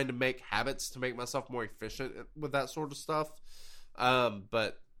trying to make habits to make myself more efficient with that sort of stuff.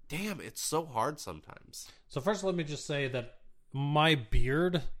 But damn, it's so hard sometimes. So first, let me just say that my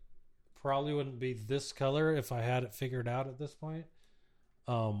beard probably wouldn't be this color if I had it figured out at this point.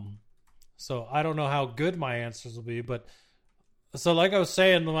 So I don't know how good my answers will be, but so like I was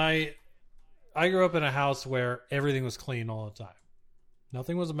saying, I grew up in a house where everything was clean all the time.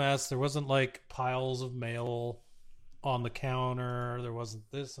 Nothing was a mess. There wasn't like piles of mail on the counter. There wasn't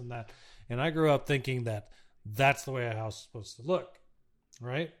this and that. And I grew up thinking that that's the way a house is supposed to look,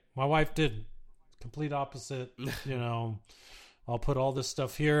 right? My wife didn't. Complete opposite. You know, I'll put all this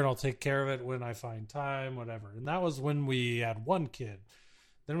stuff here and I'll take care of it when I find time, whatever. And that was when we had one kid.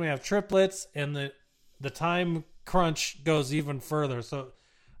 Then we have triplets, and the time crunch goes even further. So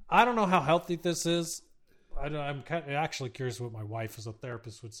I don't know how healthy this is. I'm actually curious what my wife as a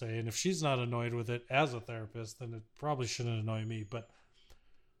therapist would say. And if she's not annoyed with it as a therapist, then it probably shouldn't annoy me. But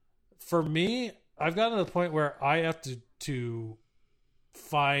for me, I've gotten to the point where I have to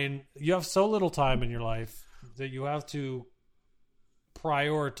find, you have so little time in your life that you have to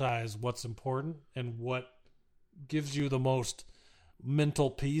prioritize what's important and what gives you the most mental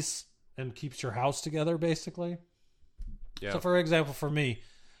peace and keeps your house together, basically. Yeah. So for example, for me,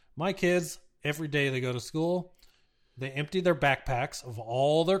 my kids, every day they go to school, they empty their backpacks of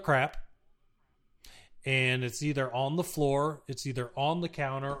all their crap, and it's either on the floor, it's either on the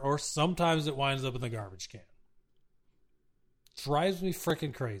counter, or sometimes it winds up in the garbage can. Drives me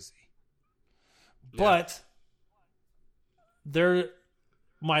freaking crazy. Yeah. But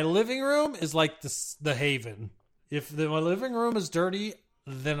my living room is like the haven. If my living room is dirty,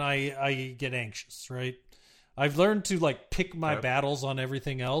 then I get anxious, right? I've learned to like pick my battles on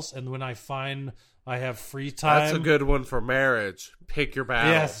everything else, and when I find I have free time, That's a good one for marriage. Pick your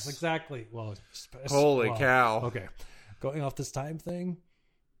battles. Yes, exactly. Well, Holy cow. Okay, going off this time thing,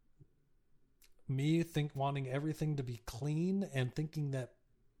 wanting everything to be clean and thinking that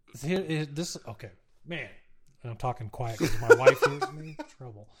this. Okay, man, I'm talking quiet because my wife hears me.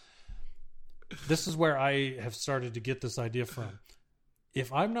 Trouble. This is where I have started to get this idea from.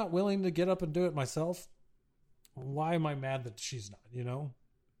 If I'm not willing to get up and do it myself, why am I mad that she's not, you know?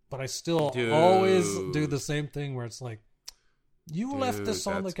 But I still always do the same thing where it's like, you left this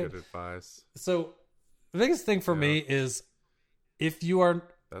on the... That's good advice. So the biggest thing for me is if you are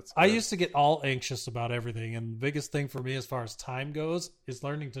That's I good. used to get all anxious about everything, and the biggest thing for me as far as time goes is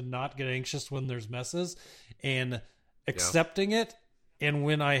learning to not get anxious when there's messes and accepting it. And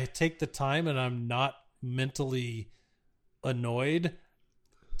when I take the time and I'm not mentally annoyed,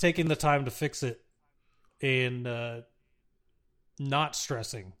 taking the time to fix it and not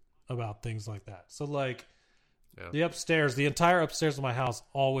stressing about things like that. So like the entire upstairs of my house,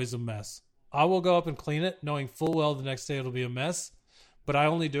 always a mess. I will go up and clean it knowing full well the next day it'll be a mess. But I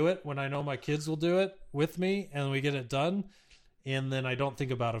only do it when I know my kids will do it with me and we get it done. And then I don't think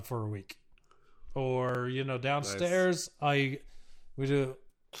about it for a week. Or, downstairs, we do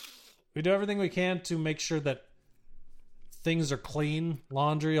everything we can to make sure that things are clean,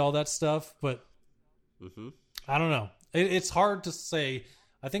 laundry, all that stuff. But I don't know. It's hard to say.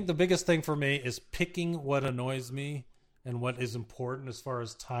 I think the biggest thing for me is picking what annoys me and what is important as far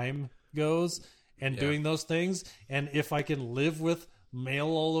as time goes and doing those things. And if I can live with mail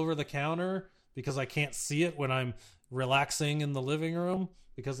all over the counter because I can't see it when I'm relaxing in the living room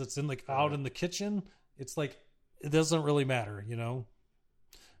because it's out in the kitchen, it's like it doesn't really matter,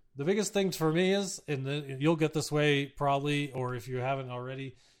 The biggest thing for me is, and you'll get this way probably, or if you haven't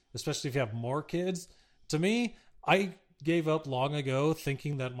already, especially if you have more kids, to me, I gave up long ago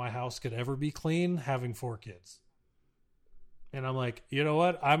thinking that my house could ever be clean having 4 kids. And I'm like, you know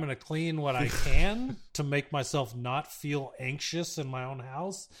what? I'm going to clean what I can to make myself not feel anxious in my own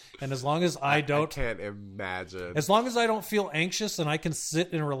house. And as long as I can't imagine. As long as I don't feel anxious and I can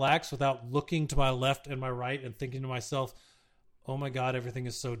sit and relax without looking to my left and my right and thinking to myself, oh my God, everything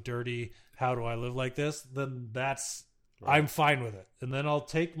is so dirty. How do I live like this? Then I'm fine with it. And then I'll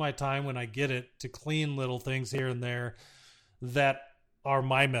take my time when I get it to clean little things here and there that are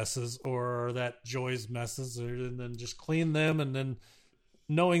my messes or that Joy's messes, and then just clean them, and then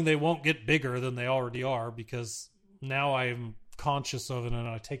knowing they won't get bigger than they already are because now I'm conscious of it and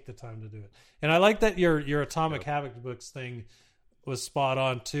I take the time to do it. And I like that your Atomic Habit books thing was spot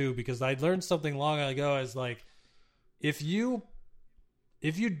on too, because I learned something long ago as like, if you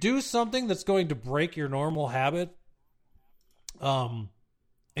do something that's going to break your normal habit,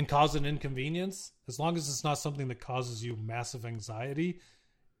 and cause an inconvenience, as long as it's not something that causes you massive anxiety,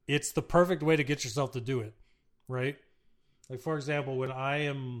 it's the perfect way to get yourself to do it, right? Like, for example, when I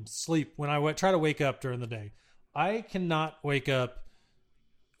try to wake up during the day, I cannot wake up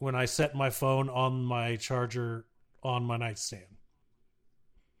when I set my phone on my charger on my nightstand.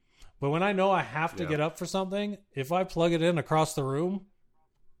 But when I know I have to get up for something, if I plug it in across the room,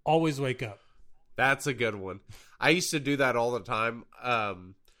 always wake up. That's a good one. I used to do that all the time.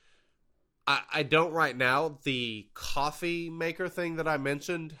 I don't right now. The coffee maker thing that I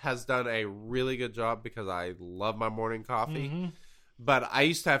mentioned has done a really good job because I love my morning coffee. Mm-hmm. But I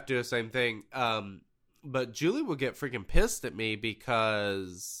used to have to do the same thing. But Julie would get freaking pissed at me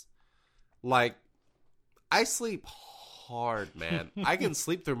because, like, I sleep hard, man. I can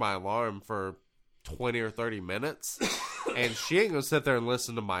sleep through my alarm for 20 or 30 minutes, and she ain't gonna sit there and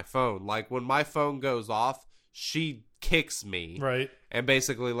listen to my phone. Like, when my phone goes off, she kicks me, right, and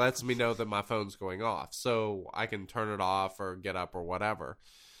basically lets me know that my phone's going off so I can turn it off or get up or whatever.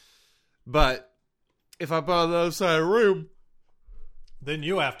 But if I'm on the other side of the room, then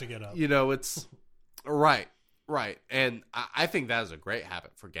you have to get up. It's right. And I think that is a great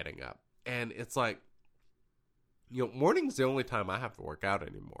habit for getting up. And it's like, morning's the only time I have to work out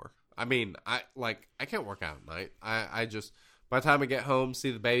anymore. I mean, I can't work out at night. I just, by the time I get home,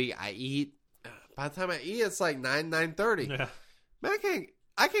 see the baby, I eat. By the time I eat, it's like 9:30. Yeah. Man,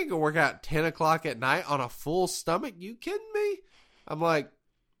 I can't go work out at 10 o'clock at night on a full stomach. You kidding me? I'm like,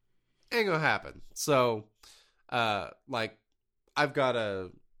 ain't gonna happen. So, I've got a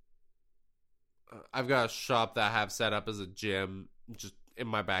shop that I have set up as a gym just in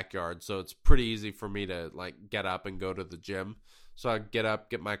my backyard. So it's pretty easy for me to get up and go to the gym. So I get up,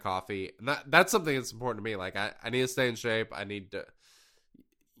 get my coffee. And that's something that's important to me. Like, I need to stay in shape. I need to,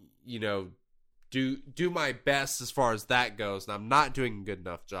 do my best as far as that goes. And I'm not doing a good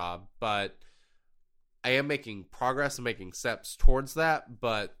enough job, but I am making progress and making steps towards that.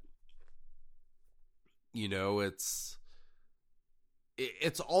 But, it's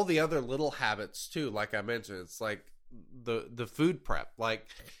all the other little habits too. Like I mentioned, it's like the food prep. Like,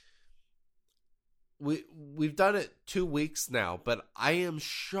 we've done it 2 weeks now, but I am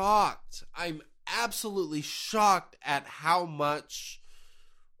shocked. I'm absolutely shocked at how much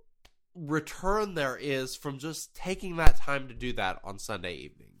return there is from just taking that time to do that on Sunday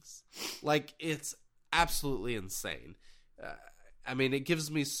evenings. Like, it's absolutely insane. I mean, it gives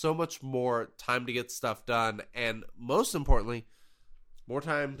me so much more time to get stuff done, and most importantly, more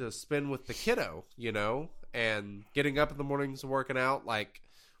time to spend with the kiddo, and getting up in the mornings and working out. Like,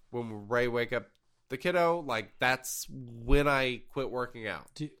 when Ray wake up the kiddo, like that's when I quit working out.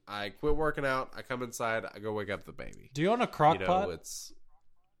 I quit working out. I come inside. I go wake up the baby. Do you own a crock You know, pot? it's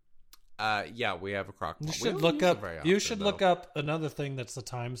yeah, we have a crock pot. You We should don't look use it up. very You often, should though. look up another thing that's a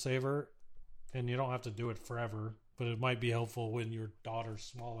time saver, and you don't have to do it forever, but it might be helpful when your daughter's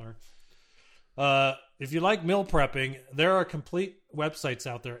smaller. If you like meal prepping, there are complete websites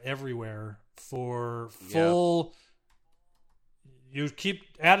out there everywhere for full. You keep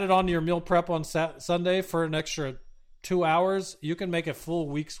add it on to your meal prep on Sunday for an extra 2 hours. You can make a full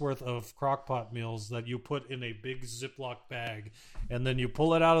week's worth of crock pot meals that you put in a big Ziploc bag, and then you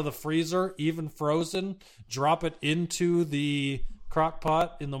pull it out of the freezer, even frozen, drop it into the crock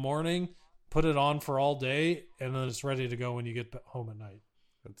pot in the morning, put it on for all day, and then it's ready to go when you get home at night.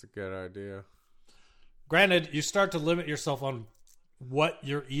 That's a good idea. Granted, you start to limit yourself on what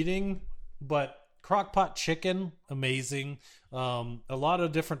you're eating, but crockpot chicken, amazing. A lot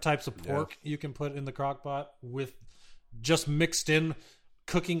of different types of pork you can put in the crockpot with just mixed in,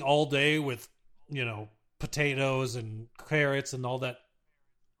 cooking all day with, potatoes and carrots and all that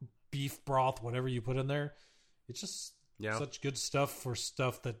beef broth, whatever you put in there. It's just such good stuff for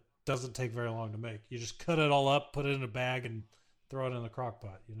stuff that doesn't take very long to make. You just cut it all up, put it in a bag, and throw it in the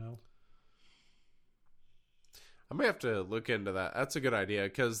crockpot, I may have to look into that. That's a good idea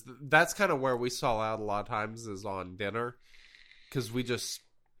because that's kind of where we stall out a lot of times is on dinner because we don't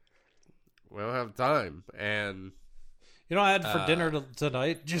have time. And I had for dinner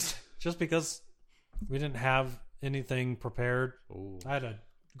tonight just because we didn't have anything prepared. Ooh. I had a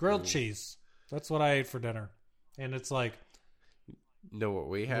grilled cheese. That's what I ate for dinner, and it's like, know what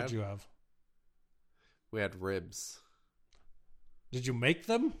we had? what'd you have? We had ribs. Did you make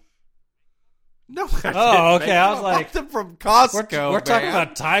them? No. Oh, okay. I was like, them from Costco. We're talking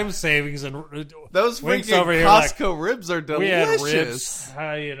about time savings and those Winks freaking over here, Costco ribs are we had delicious. ribs.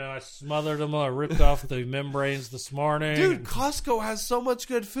 I smothered them. I ripped off the membranes this morning. Dude, Costco has so much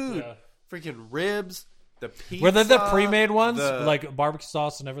good food. Yeah. Freaking ribs, the pizza. Were they the pre-made ones, the- like barbecue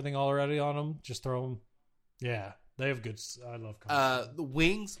sauce and everything already on them? Just throw them. Yeah, they have good. I love Costco. the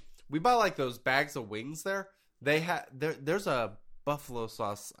wings? We buy like those bags of wings there. They have there's a buffalo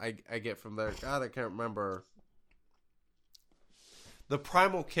sauce I get from there. God, I can't remember. The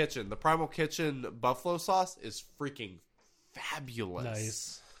Primal Kitchen. The Primal Kitchen buffalo sauce is freaking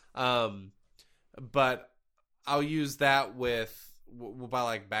fabulous. Nice. But I'll use that with we'll buy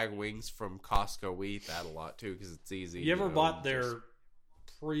like bag wings from Costco. We eat that a lot too because it's easy. You ever bought their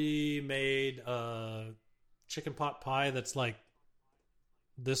pre-made chicken pot pie that's like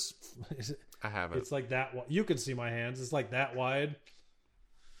this? I haven't. It's like that. You can see my hands. It's like that wide.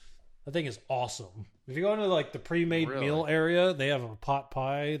 That thing is awesome. If you go into like the pre-made Really? meal area, they have a pot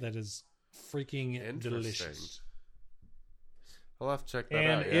pie that is freaking Interesting. delicious. I'll have to check that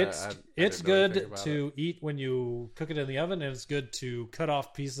And out. it's didn't know anything good about to it. eat when you cook it in the oven, and it's good to cut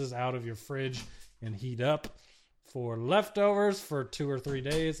off pieces out of your fridge and heat up for leftovers for 2 or 3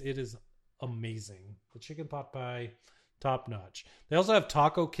 days. It is amazing. The chicken pot pie, top notch. They also have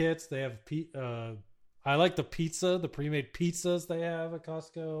taco kits. They have I like the pizza, the pre-made pizzas they have at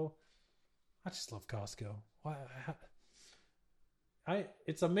Costco. I just love Costco. Why?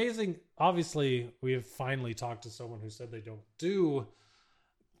 It's amazing. Obviously, we have finally talked to someone who said they don't do.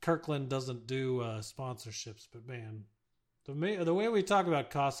 Kirkland doesn't do sponsorships, but man, the way we talk about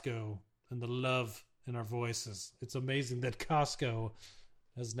Costco and the love in our voices, it's amazing that Costco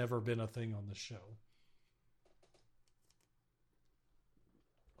has never been a thing on the show.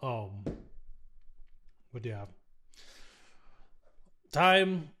 What do you have?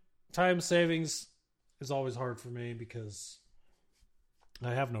 Time savings is always hard for me because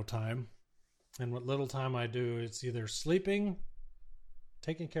I have no time. And what little time I do, it's either sleeping,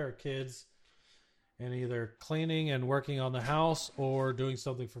 taking care of kids, and either cleaning and working on the house or doing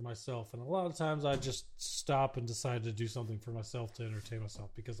something for myself. And a lot of times I just stop and decide to do something for myself to entertain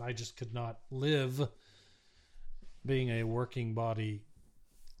myself because I just could not live being a working body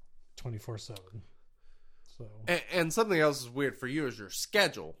 24/7. So And something else is weird for you is your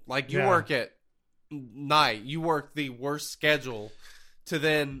schedule. Like you Yeah. work at night, you work the worst schedule to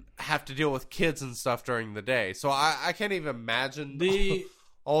then have to deal with kids and stuff during the day. So I can't even imagine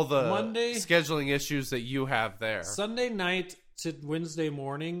all the Monday- scheduling issues that you have there. Sunday night to Wednesday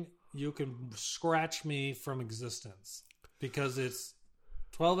morning, you can scratch me from existence because it's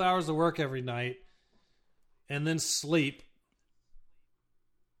 12 hours of work every night and then sleep.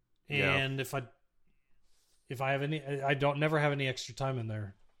 Yeah. And if I have any, I don't never have any extra time in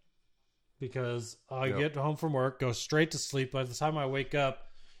there because I Yep. get home from work, go straight to sleep. By the time I wake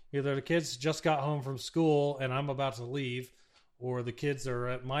up, either the kids just got home from school and I'm about to leave, or the kids are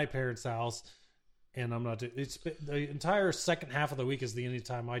at my parents' house and I'm not it's the entire second half of the week is the only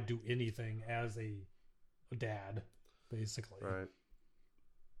time I do anything as a dad, basically. Right.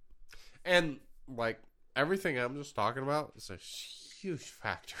 And like everything I'm just talking about is a huge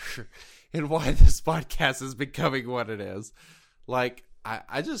factor in why this podcast is becoming what it is. Like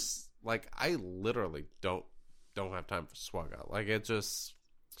I just like I literally don't have time for swagga. Like it just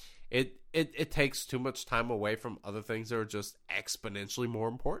it takes too much time away from other things that are just exponentially more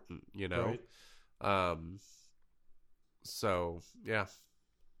important, you know? Right. So yeah.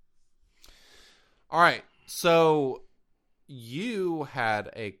 All right. So you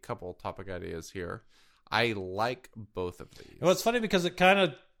had a couple topic ideas here. I like both of these. Well, it's funny because it kind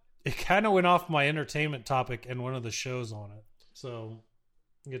of went off my entertainment topic in one of the shows on it. So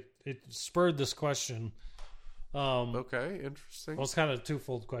it spurred this question. Okay, interesting. Well, it's kind of a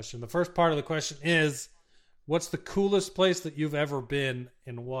twofold question. The first part of the question is, what's the coolest place that you've ever been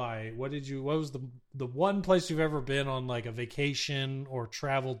and why? What was the one place you've ever been on, like a vacation or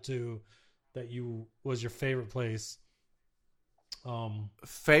traveled to, that was your favorite place?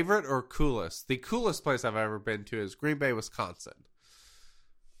 Favorite or coolest? The coolest place I've ever been to is Green Bay, Wisconsin.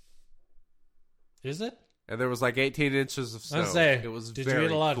 Is it? And there was like 18 inches of snow. It was did very you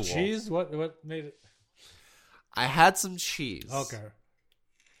eat a lot cool. of cheese? What made it? I had some cheese. Okay.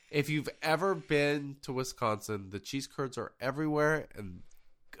 If you've ever been to Wisconsin, the cheese curds are everywhere, and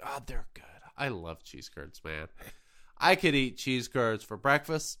God, they're good. I love cheese curds, man. I could eat cheese curds for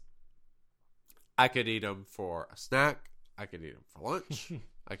breakfast. I could eat them for a snack. I could eat them for lunch.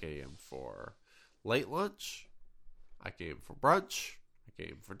 I could eat them for late lunch. I could eat them for brunch. I could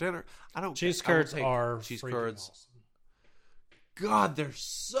eat them for dinner. Cheese curds are cheese freaking curds. awesome. God, they're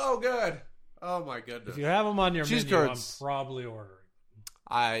so good. Oh my goodness. If you have them on your cheese menu, curds, I'm probably ordering.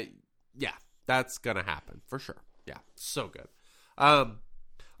 Yeah, that's gonna happen for sure. Yeah, so good. All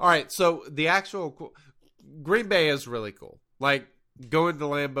right, so the actual Green Bay is really cool. Like going to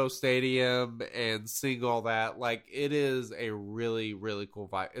Lambeau Stadium and seeing all that, like it is a really, really cool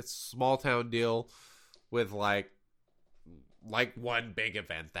vibe. It's a small town deal with like one big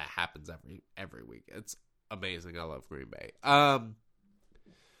event that happens every week. It's amazing. I love Green Bay.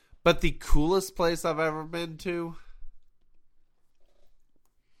 But the coolest place I've ever been to,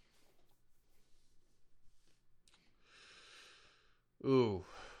 ooh,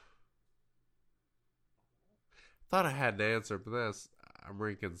 thought I had an answer, but I'm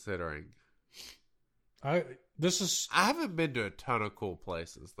reconsidering. I haven't been to a ton of cool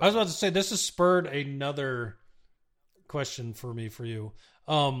places, though. I was about to say, this has spurred another question for you.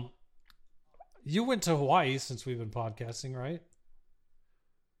 You went to Hawaii since we've been podcasting, right?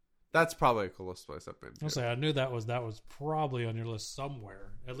 That's probably the coolest place I've been to. I'll say I knew that was probably on your list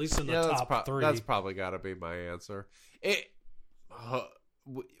somewhere, at least in the top three. That's probably got to be my answer.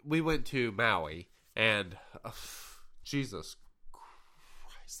 We went to Maui, and Jesus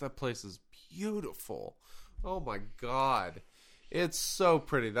Christ, that place is beautiful. Oh my God, it's so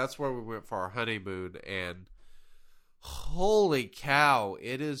pretty. That's where we went for our honeymoon, and holy cow,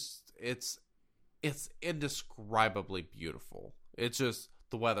 it's indescribably beautiful. It's just,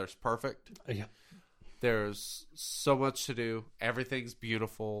 the weather's perfect. Yeah. There's so much to do. Everything's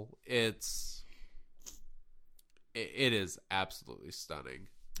beautiful. It is absolutely stunning.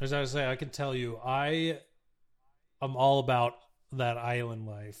 As I say, I can tell you, I'm all about that island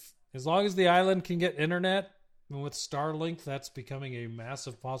life. As long as the island can get internet, and with Starlink, that's becoming a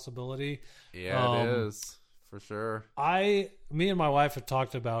massive possibility. Yeah, it is. For sure. Me and my wife have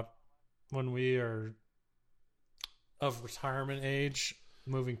talked about when we are of retirement age,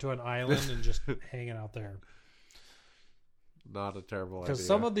 moving to an island and just hanging out there. Not a terrible idea. Because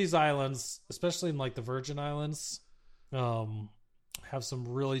some of these islands, especially in like the Virgin Islands, have some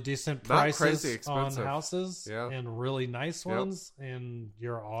really decent prices on houses, and really nice ones, and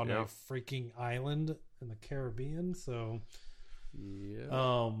you're on a freaking island in the Caribbean. So,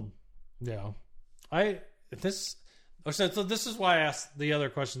 So this is why I asked the other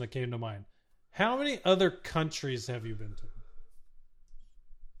question that came to mind. How many other countries have you been to?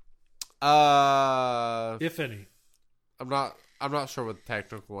 If any. I'm not sure what the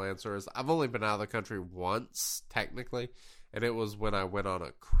technical answer is. I've only been out of the country once, technically, and it was when I went on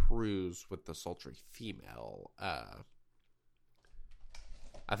a cruise with the Sultry Female. I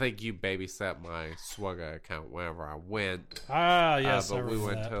think you babysat my Swagga account whenever I went. Yes, but we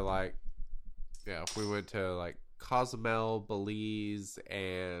went to like Cozumel, Belize,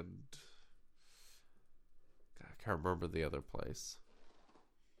 and I can't remember the other place.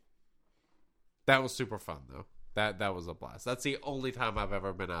 That was super fun, though. That was a blast. That's the only time I've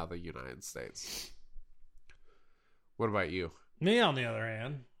ever been out of the United States. What about you? Me, on the other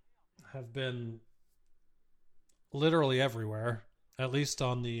hand, have been literally everywhere, at least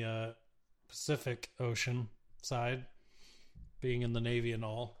on the Pacific Ocean side, being in the Navy and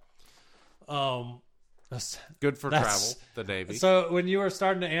all. Good for travel, the Navy. So when you were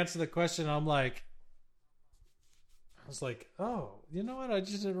starting to answer the question, I was like, oh, you know what? I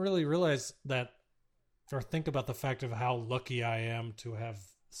just didn't really realize that, or think about the fact of how lucky I am to have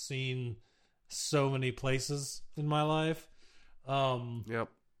seen so many places in my life. Yep.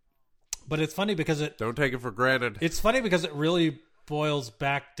 But it's funny because don't take it for granted. It's funny because it really boils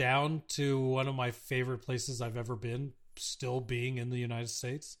back down to one of my favorite places I've ever been, still being in the United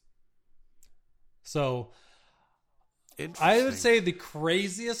States. So I would say the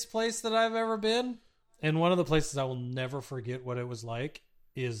craziest place that I've ever been, and one of the places I will never forget what it was like,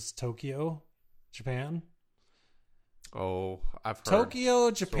 is Tokyo, Japan. Oh, I've heard. Tokyo,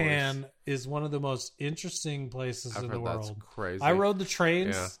 Japan is one of the most interesting places in the world. That's crazy. I rode the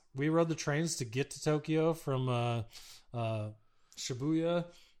trains. Yeah. We rode the trains to get to Tokyo from Shibuya.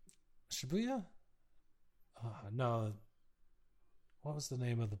 Shibuya? No. What was the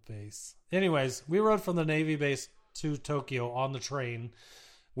name of the base? Anyways, we rode from the Navy base to Tokyo on the train,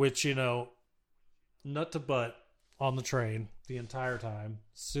 which, nut to butt on the train the entire time.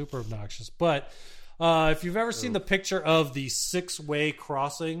 Super obnoxious. But if you've ever seen the picture of the 6-way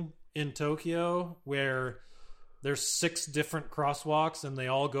crossing in Tokyo, where there's 6 different crosswalks and they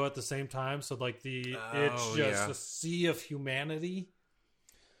all go at the same time, so like it's just a sea of humanity.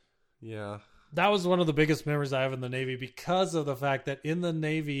 Yeah. That was one of the biggest memories I have in the Navy, because of the fact that in the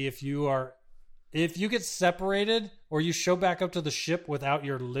Navy, if you get separated or you show back up to the ship without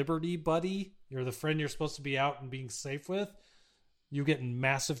your Liberty buddy, you're the friend you're supposed to be out and being safe with, you get in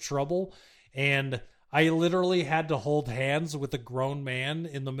massive trouble. And I literally had to hold hands with a grown man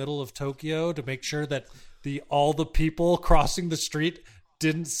in the middle of Tokyo to make sure that all the people crossing the street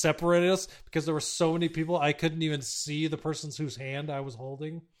didn't separate us, because there were so many people I couldn't even see the person's whose hand I was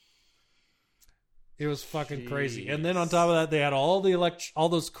holding. It was fucking crazy. And then on top of that, they had all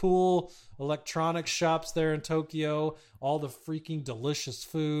those cool electronic shops there in Tokyo, all the freaking delicious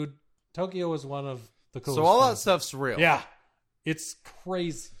food. Tokyo was one of the coolest. So all that places. stuff's real. Yeah. It's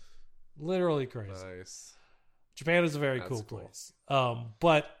crazy. Literally crazy. Nice. Japan is a very cool place.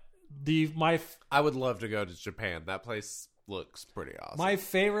 But I would love to go to Japan. That place looks pretty awesome. My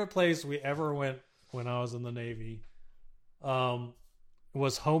favorite place we ever went when I was in the Navy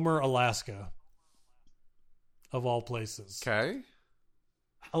was Homer, Alaska. Of all places. Okay.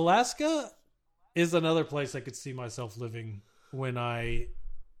 Alaska is another place I could see myself living when I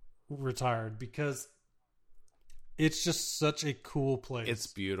retired, because it's just such a cool place. It's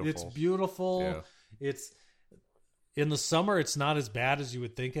beautiful. It's beautiful. Yeah. It's in the summer, it's not as bad as you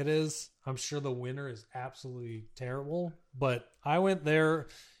would think it is. I'm sure the winter is absolutely terrible, but I went there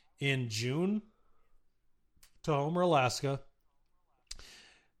in June to Homer, Alaska.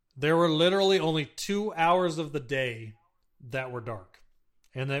 There were literally only 2 hours of the day that were dark.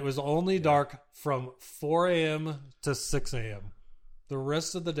 And it was only dark from 4 a.m. to 6 a.m. The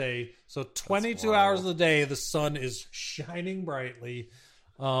rest of the day, so 22 hours of the day, the sun is shining brightly.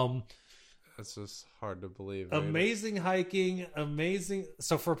 That's just hard to believe. Amazing hiking, amazing.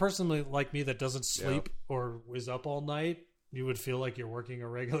 So for a person like me that doesn't sleep or is up all night, you would feel like you're working a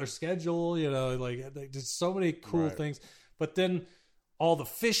regular schedule. There's so many cool things. But then all the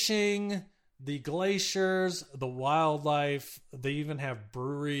fishing, the glaciers, the wildlife, they even have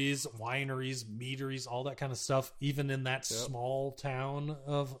breweries, wineries, meaderies, all that kind of stuff, even in that small town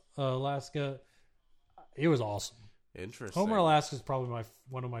of Alaska. It was awesome. Interesting. Homer, Alaska is probably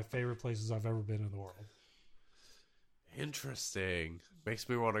one of my favorite places I've ever been in the world. Interesting. Makes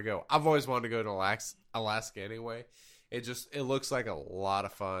me want to go. I've always wanted to go to Alaska anyway. It looks like a lot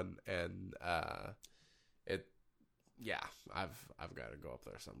of fun, and I've got to go up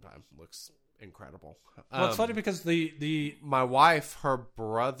there sometime. Looks incredible. Well, it's funny because my wife, her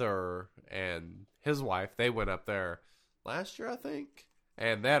brother, and his wife, they went up there last year, I think,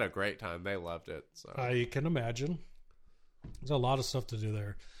 and they had a great time. They loved it. So I can imagine. There's a lot of stuff to do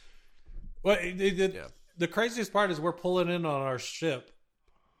there. Well, the craziest part is we're pulling in on our ship,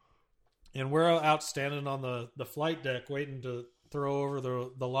 and we're out standing on the flight deck waiting to throw over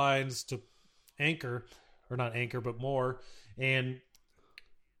the lines to anchor. Or not anchor, but more. And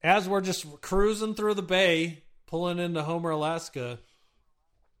as we're just cruising through the bay, pulling into Homer, Alaska,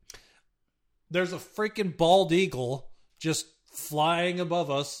 there's a freaking bald eagle just flying above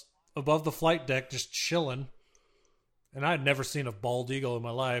us, above the flight deck, just chilling. And I'd never seen a bald eagle in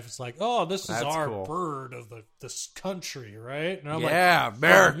my life. It's like, oh, this is our bird of this country, right? And I'm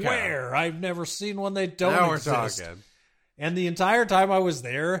America. where? I've never seen one. They don't now exist. We're talking. And the entire time I was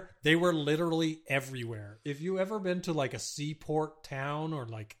there, they were literally everywhere. If you ever been to like a seaport town, or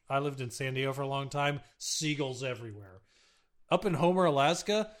like I lived in San Diego for a long time, seagulls everywhere. Up in Homer,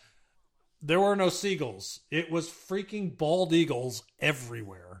 Alaska, there were no seagulls. It was freaking bald eagles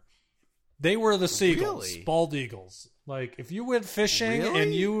everywhere. They were the seagulls, Really? bald eagles. Like if you went fishing Really?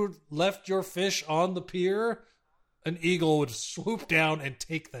 and you left your fish on the pier, an eagle would swoop down and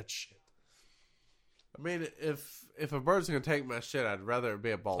take that shit. I mean, if a bird's gonna take my shit, I'd rather it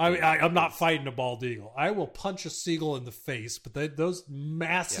be a bald. I'm not fighting a bald eagle. I will punch a seagull in the face, but those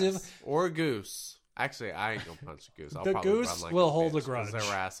massive... Yes. Or a goose. Actually, I ain't gonna punch a goose. I'll The probably goose run like will a hold a bitch 'cause grudge.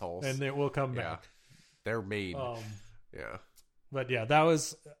 They're assholes. and it will come yeah, back. they're mean. Yeah, But yeah, that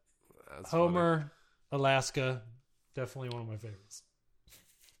was that's Homer, funny. Alaska. Definitely one of my favorites.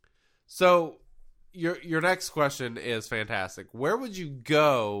 So, your next question is fantastic. Where would you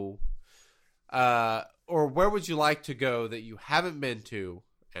go, or where would you like to go that you haven't been to,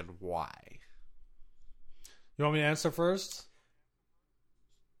 and why? You want me to answer first?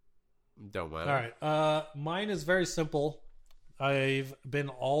 Don't mind. All right. Mine is very simple. I've been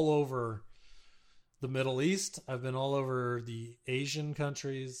all over the Middle East. I've been all over the Asian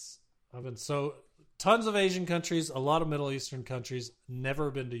countries. I've been tons of Asian countries, a lot of Middle Eastern countries. Never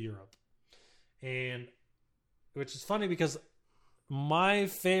been to Europe, and which is funny because my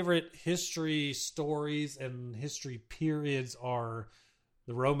favorite history stories and history periods are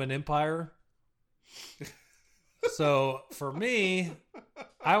the Roman Empire. So for me,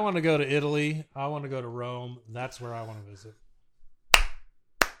 I want to go to Italy. I want to go to Rome. That's where I want to visit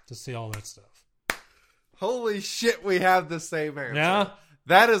to see all that stuff. Holy shit, we have the same answer. Yeah?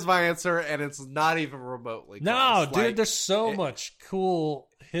 That is my answer, and it's not even remotely close. No, dude, Like, there's so it- much cool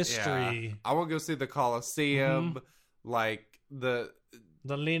history. Yeah. I want to go see the Colosseum, like The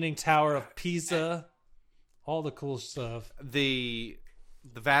Leaning Tower of Pisa, all the cool stuff. the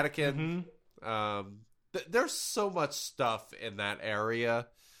Vatican. There's so much stuff in that area.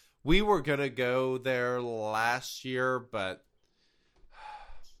 We were gonna go there last year, but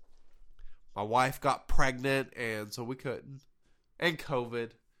my wife got pregnant, and so we couldn't. And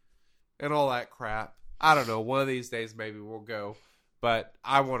COVID, and all that crap. I don't know. One of these days, maybe we'll go. But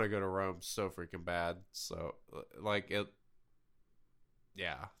I want to go to Rome so freaking bad. So, like it.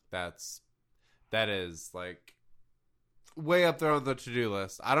 Yeah, that is like way up there on the to-do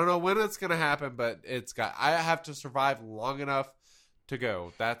list. I don't know when it's gonna happen, but I have to survive long enough to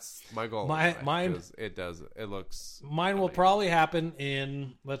go. That's my goal. Mine 'cause it does. It looks. Mine will amazing. probably happen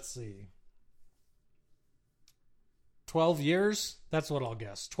in, let's see, 12 years. That's what I'll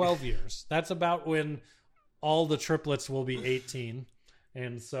guess. 12 years. That's about when all the triplets will be 18.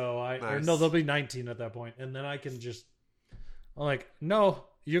 And so Nice. they'll be 19 at that point. And then I can I'm like, no,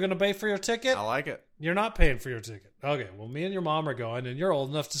 you're going to pay for your ticket? I like it. You're not paying for your ticket. Okay, well, me and your mom are going, and you're old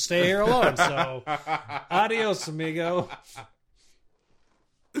enough to stay here alone. So, adios, amigo.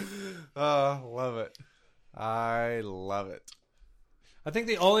 Love it. I love it. I think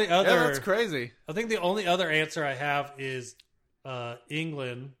the only Yeah, other that's crazy. I think the only other answer I have is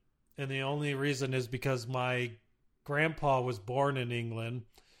England, and the only reason is because my grandpa was born in England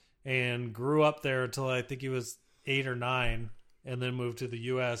and grew up there until I think he was 8 or 9, and then moved to the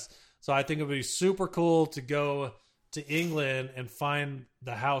U.S. So I think it would be super cool to go to England and find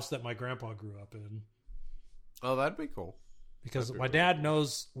the house that my grandpa grew up in, Oh, that'd be cool. because That'd be my really dad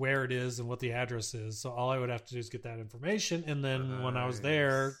knows where it is and what the address is. So all I would have to do is get that information, and then when I was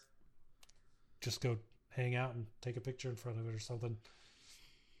there, Nice. just go hang out and take a picture in front of it or something.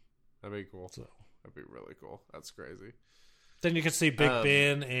 That'd be cool. So That'd be really cool. That's crazy. then you can see Big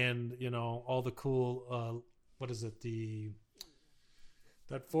Ben and all the cool what is it,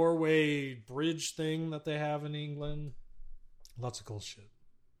 that 4-way bridge thing that they have in England. Lots of cool shit.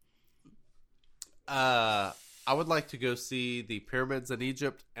 I would like to go see the pyramids in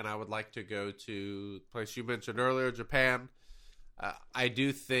Egypt, and I would like to go to the place you mentioned earlier, Japan. I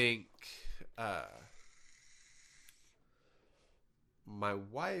do think my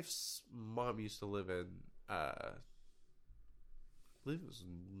wife's mom used to live in, I believe it was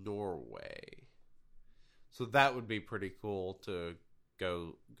Norway. So that would be pretty cool to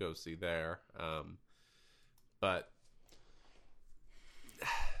go see there. But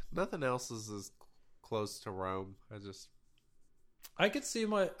nothing else is as close to Rome. I could see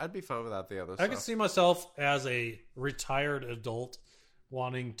I'd be fine without the other I stuff. could see myself as a retired adult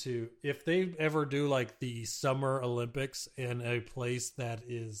wanting to, if they ever do like the Summer Olympics in a place that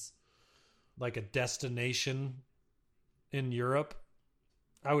is like a destination in Europe,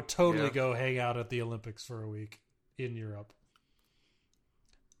 I would totally Yeah. go hang out at the Olympics for a week in Europe.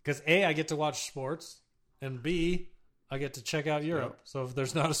 Because A, I get to watch sports, and B, I get to check out Europe. Yep. So if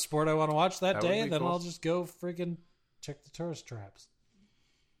there's not a sport I want to watch that That would day, be then cool. I'll just go freaking check the tourist traps.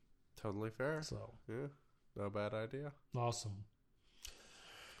 Totally fair. So Yeah, no bad idea. awesome.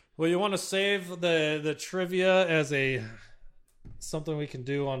 Well, you want to save the trivia as a something we can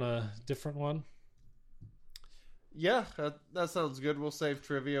do on a different one? Yeah, that sounds good. We'll save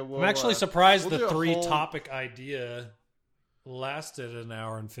trivia. I'm actually surprised we'll do the a 3 whole- topic idea lasted an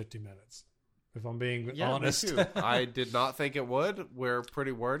hour and 50 minutes. If I'm being Yeah, honest. me too. I did not think it would. We're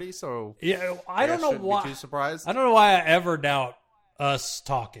pretty wordy, so Yeah, I don't know shouldn't why. be too surprised. I don't know why I ever doubt us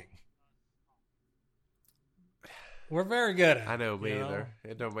talking. We're very good at it. I know, me you either.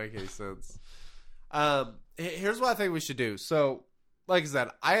 It don't make any sense. Here's what I think we should do. So, like I said,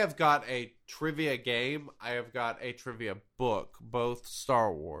 I have got a trivia game. I have got a trivia book, both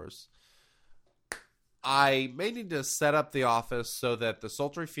Star Wars. I may need to set up the office so that the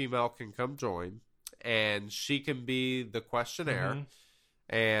sultry female can come join, and she can be the questionnaire, Mhm.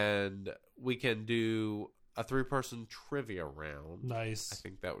 and we can do a 3-person trivia round. Nice. I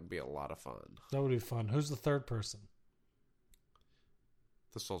think that would be a lot of fun. That would be fun. Who's the third person?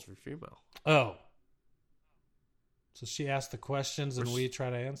 The sultry female. Oh. So she asked the questions and We're we try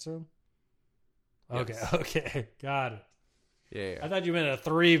to answer them? Okay, Yes. okay. Got it. Yeah. I thought you meant a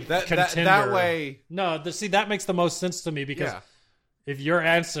 3 That contender. way. No, see, that makes the most sense to me because Yeah. if you're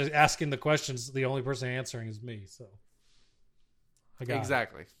asking the questions, the only person answering is me. So I got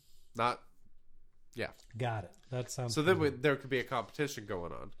Exactly. Not. Yeah. it. Got it. That sounds So then good. there could be a competition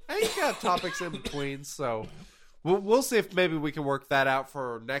going on. And you got topics in between, so we'll see if maybe we can work that out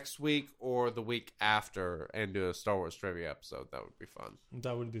for next week or the week after and do a Star Wars trivia episode. That would be fun.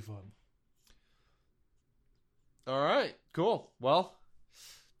 That would be fun. All right. Cool. Well,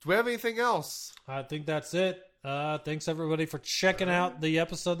 do we have anything else? I think that's it. Thanks everybody for checking out the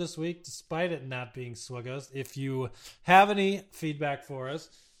episode this week, despite it not being Swuggos. If you have any feedback for us,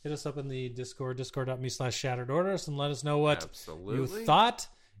 hit us up in the Discord, discord.me/shattered orders, and let us know what Absolutely. you thought.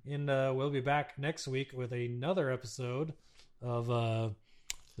 And we'll be back next week with another episode of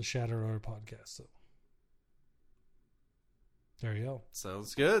the Shattered Order podcast. So there you go.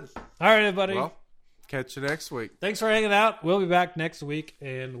 Sounds good. All right, everybody. Well, catch you next week. Thanks for hanging out. We'll be back next week,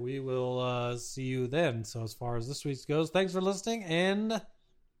 and we will see you then. So as far as this week's goes, thanks for listening, and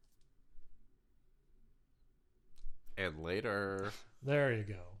And later. there you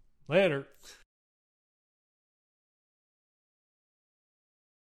go. Later.